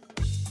already.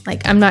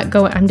 Like, I'm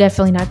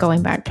definitely not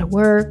going back to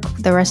work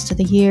the rest of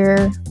the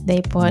year. They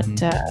put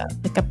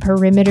like a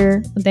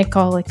perimeter, they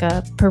call like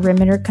a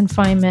perimeter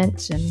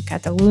confinement in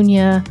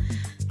Catalonia.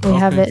 We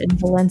have it in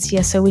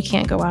Valencia, so we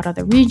can't go out of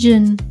the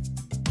region.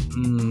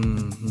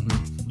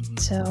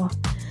 So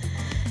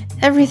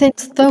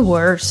everything's the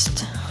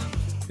worst.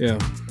 Yeah,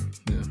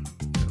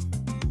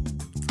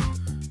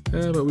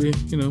 but we,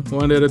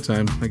 one day at a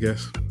time, I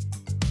guess.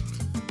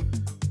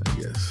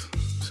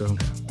 So.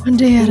 One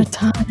day at a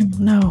time,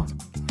 no.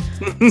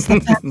 It's the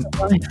fact of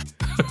life.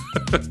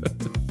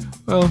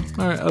 Well,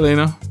 all right,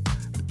 Elena.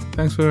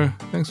 Thanks for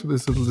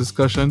this little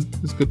discussion.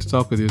 It's good to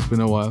talk with you. It's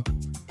been a while.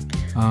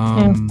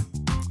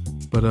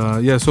 But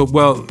yeah. So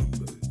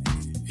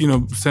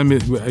send me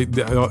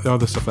the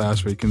other stuff I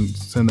asked for. You can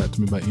send that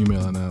to me by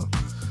email, and I'll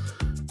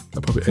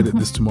probably edit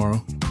this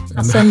tomorrow.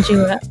 I'll send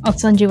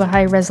you a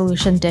high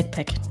resolution dick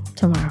pic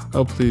tomorrow.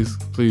 Oh, please.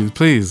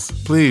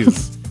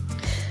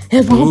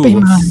 It won't be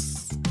mine.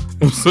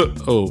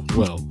 Oh,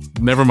 well,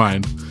 never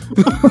mind.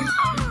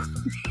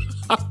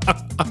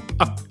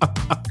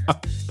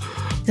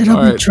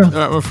 It'll be trouble.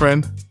 All right, my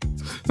friend.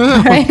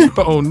 Right.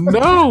 Oh,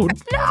 no.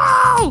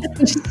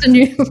 Just a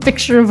new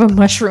picture of a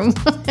mushroom.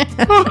 Okay.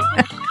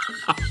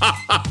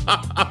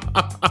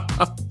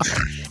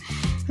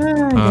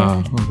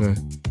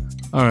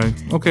 All right.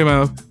 Okay,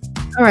 Mal.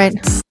 All right.